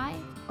 Spotify,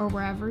 or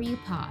wherever you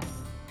pod.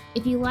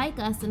 If you like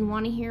us and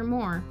want to hear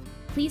more,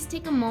 please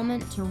take a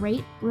moment to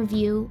rate,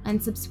 review,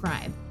 and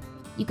subscribe.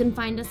 You can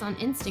find us on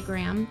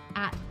Instagram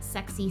at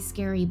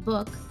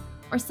SexyScaryBook,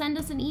 or send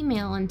us an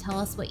email and tell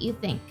us what you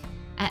think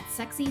at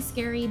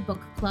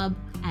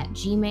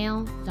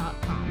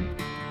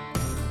sexyscarybookclub@gmail.com.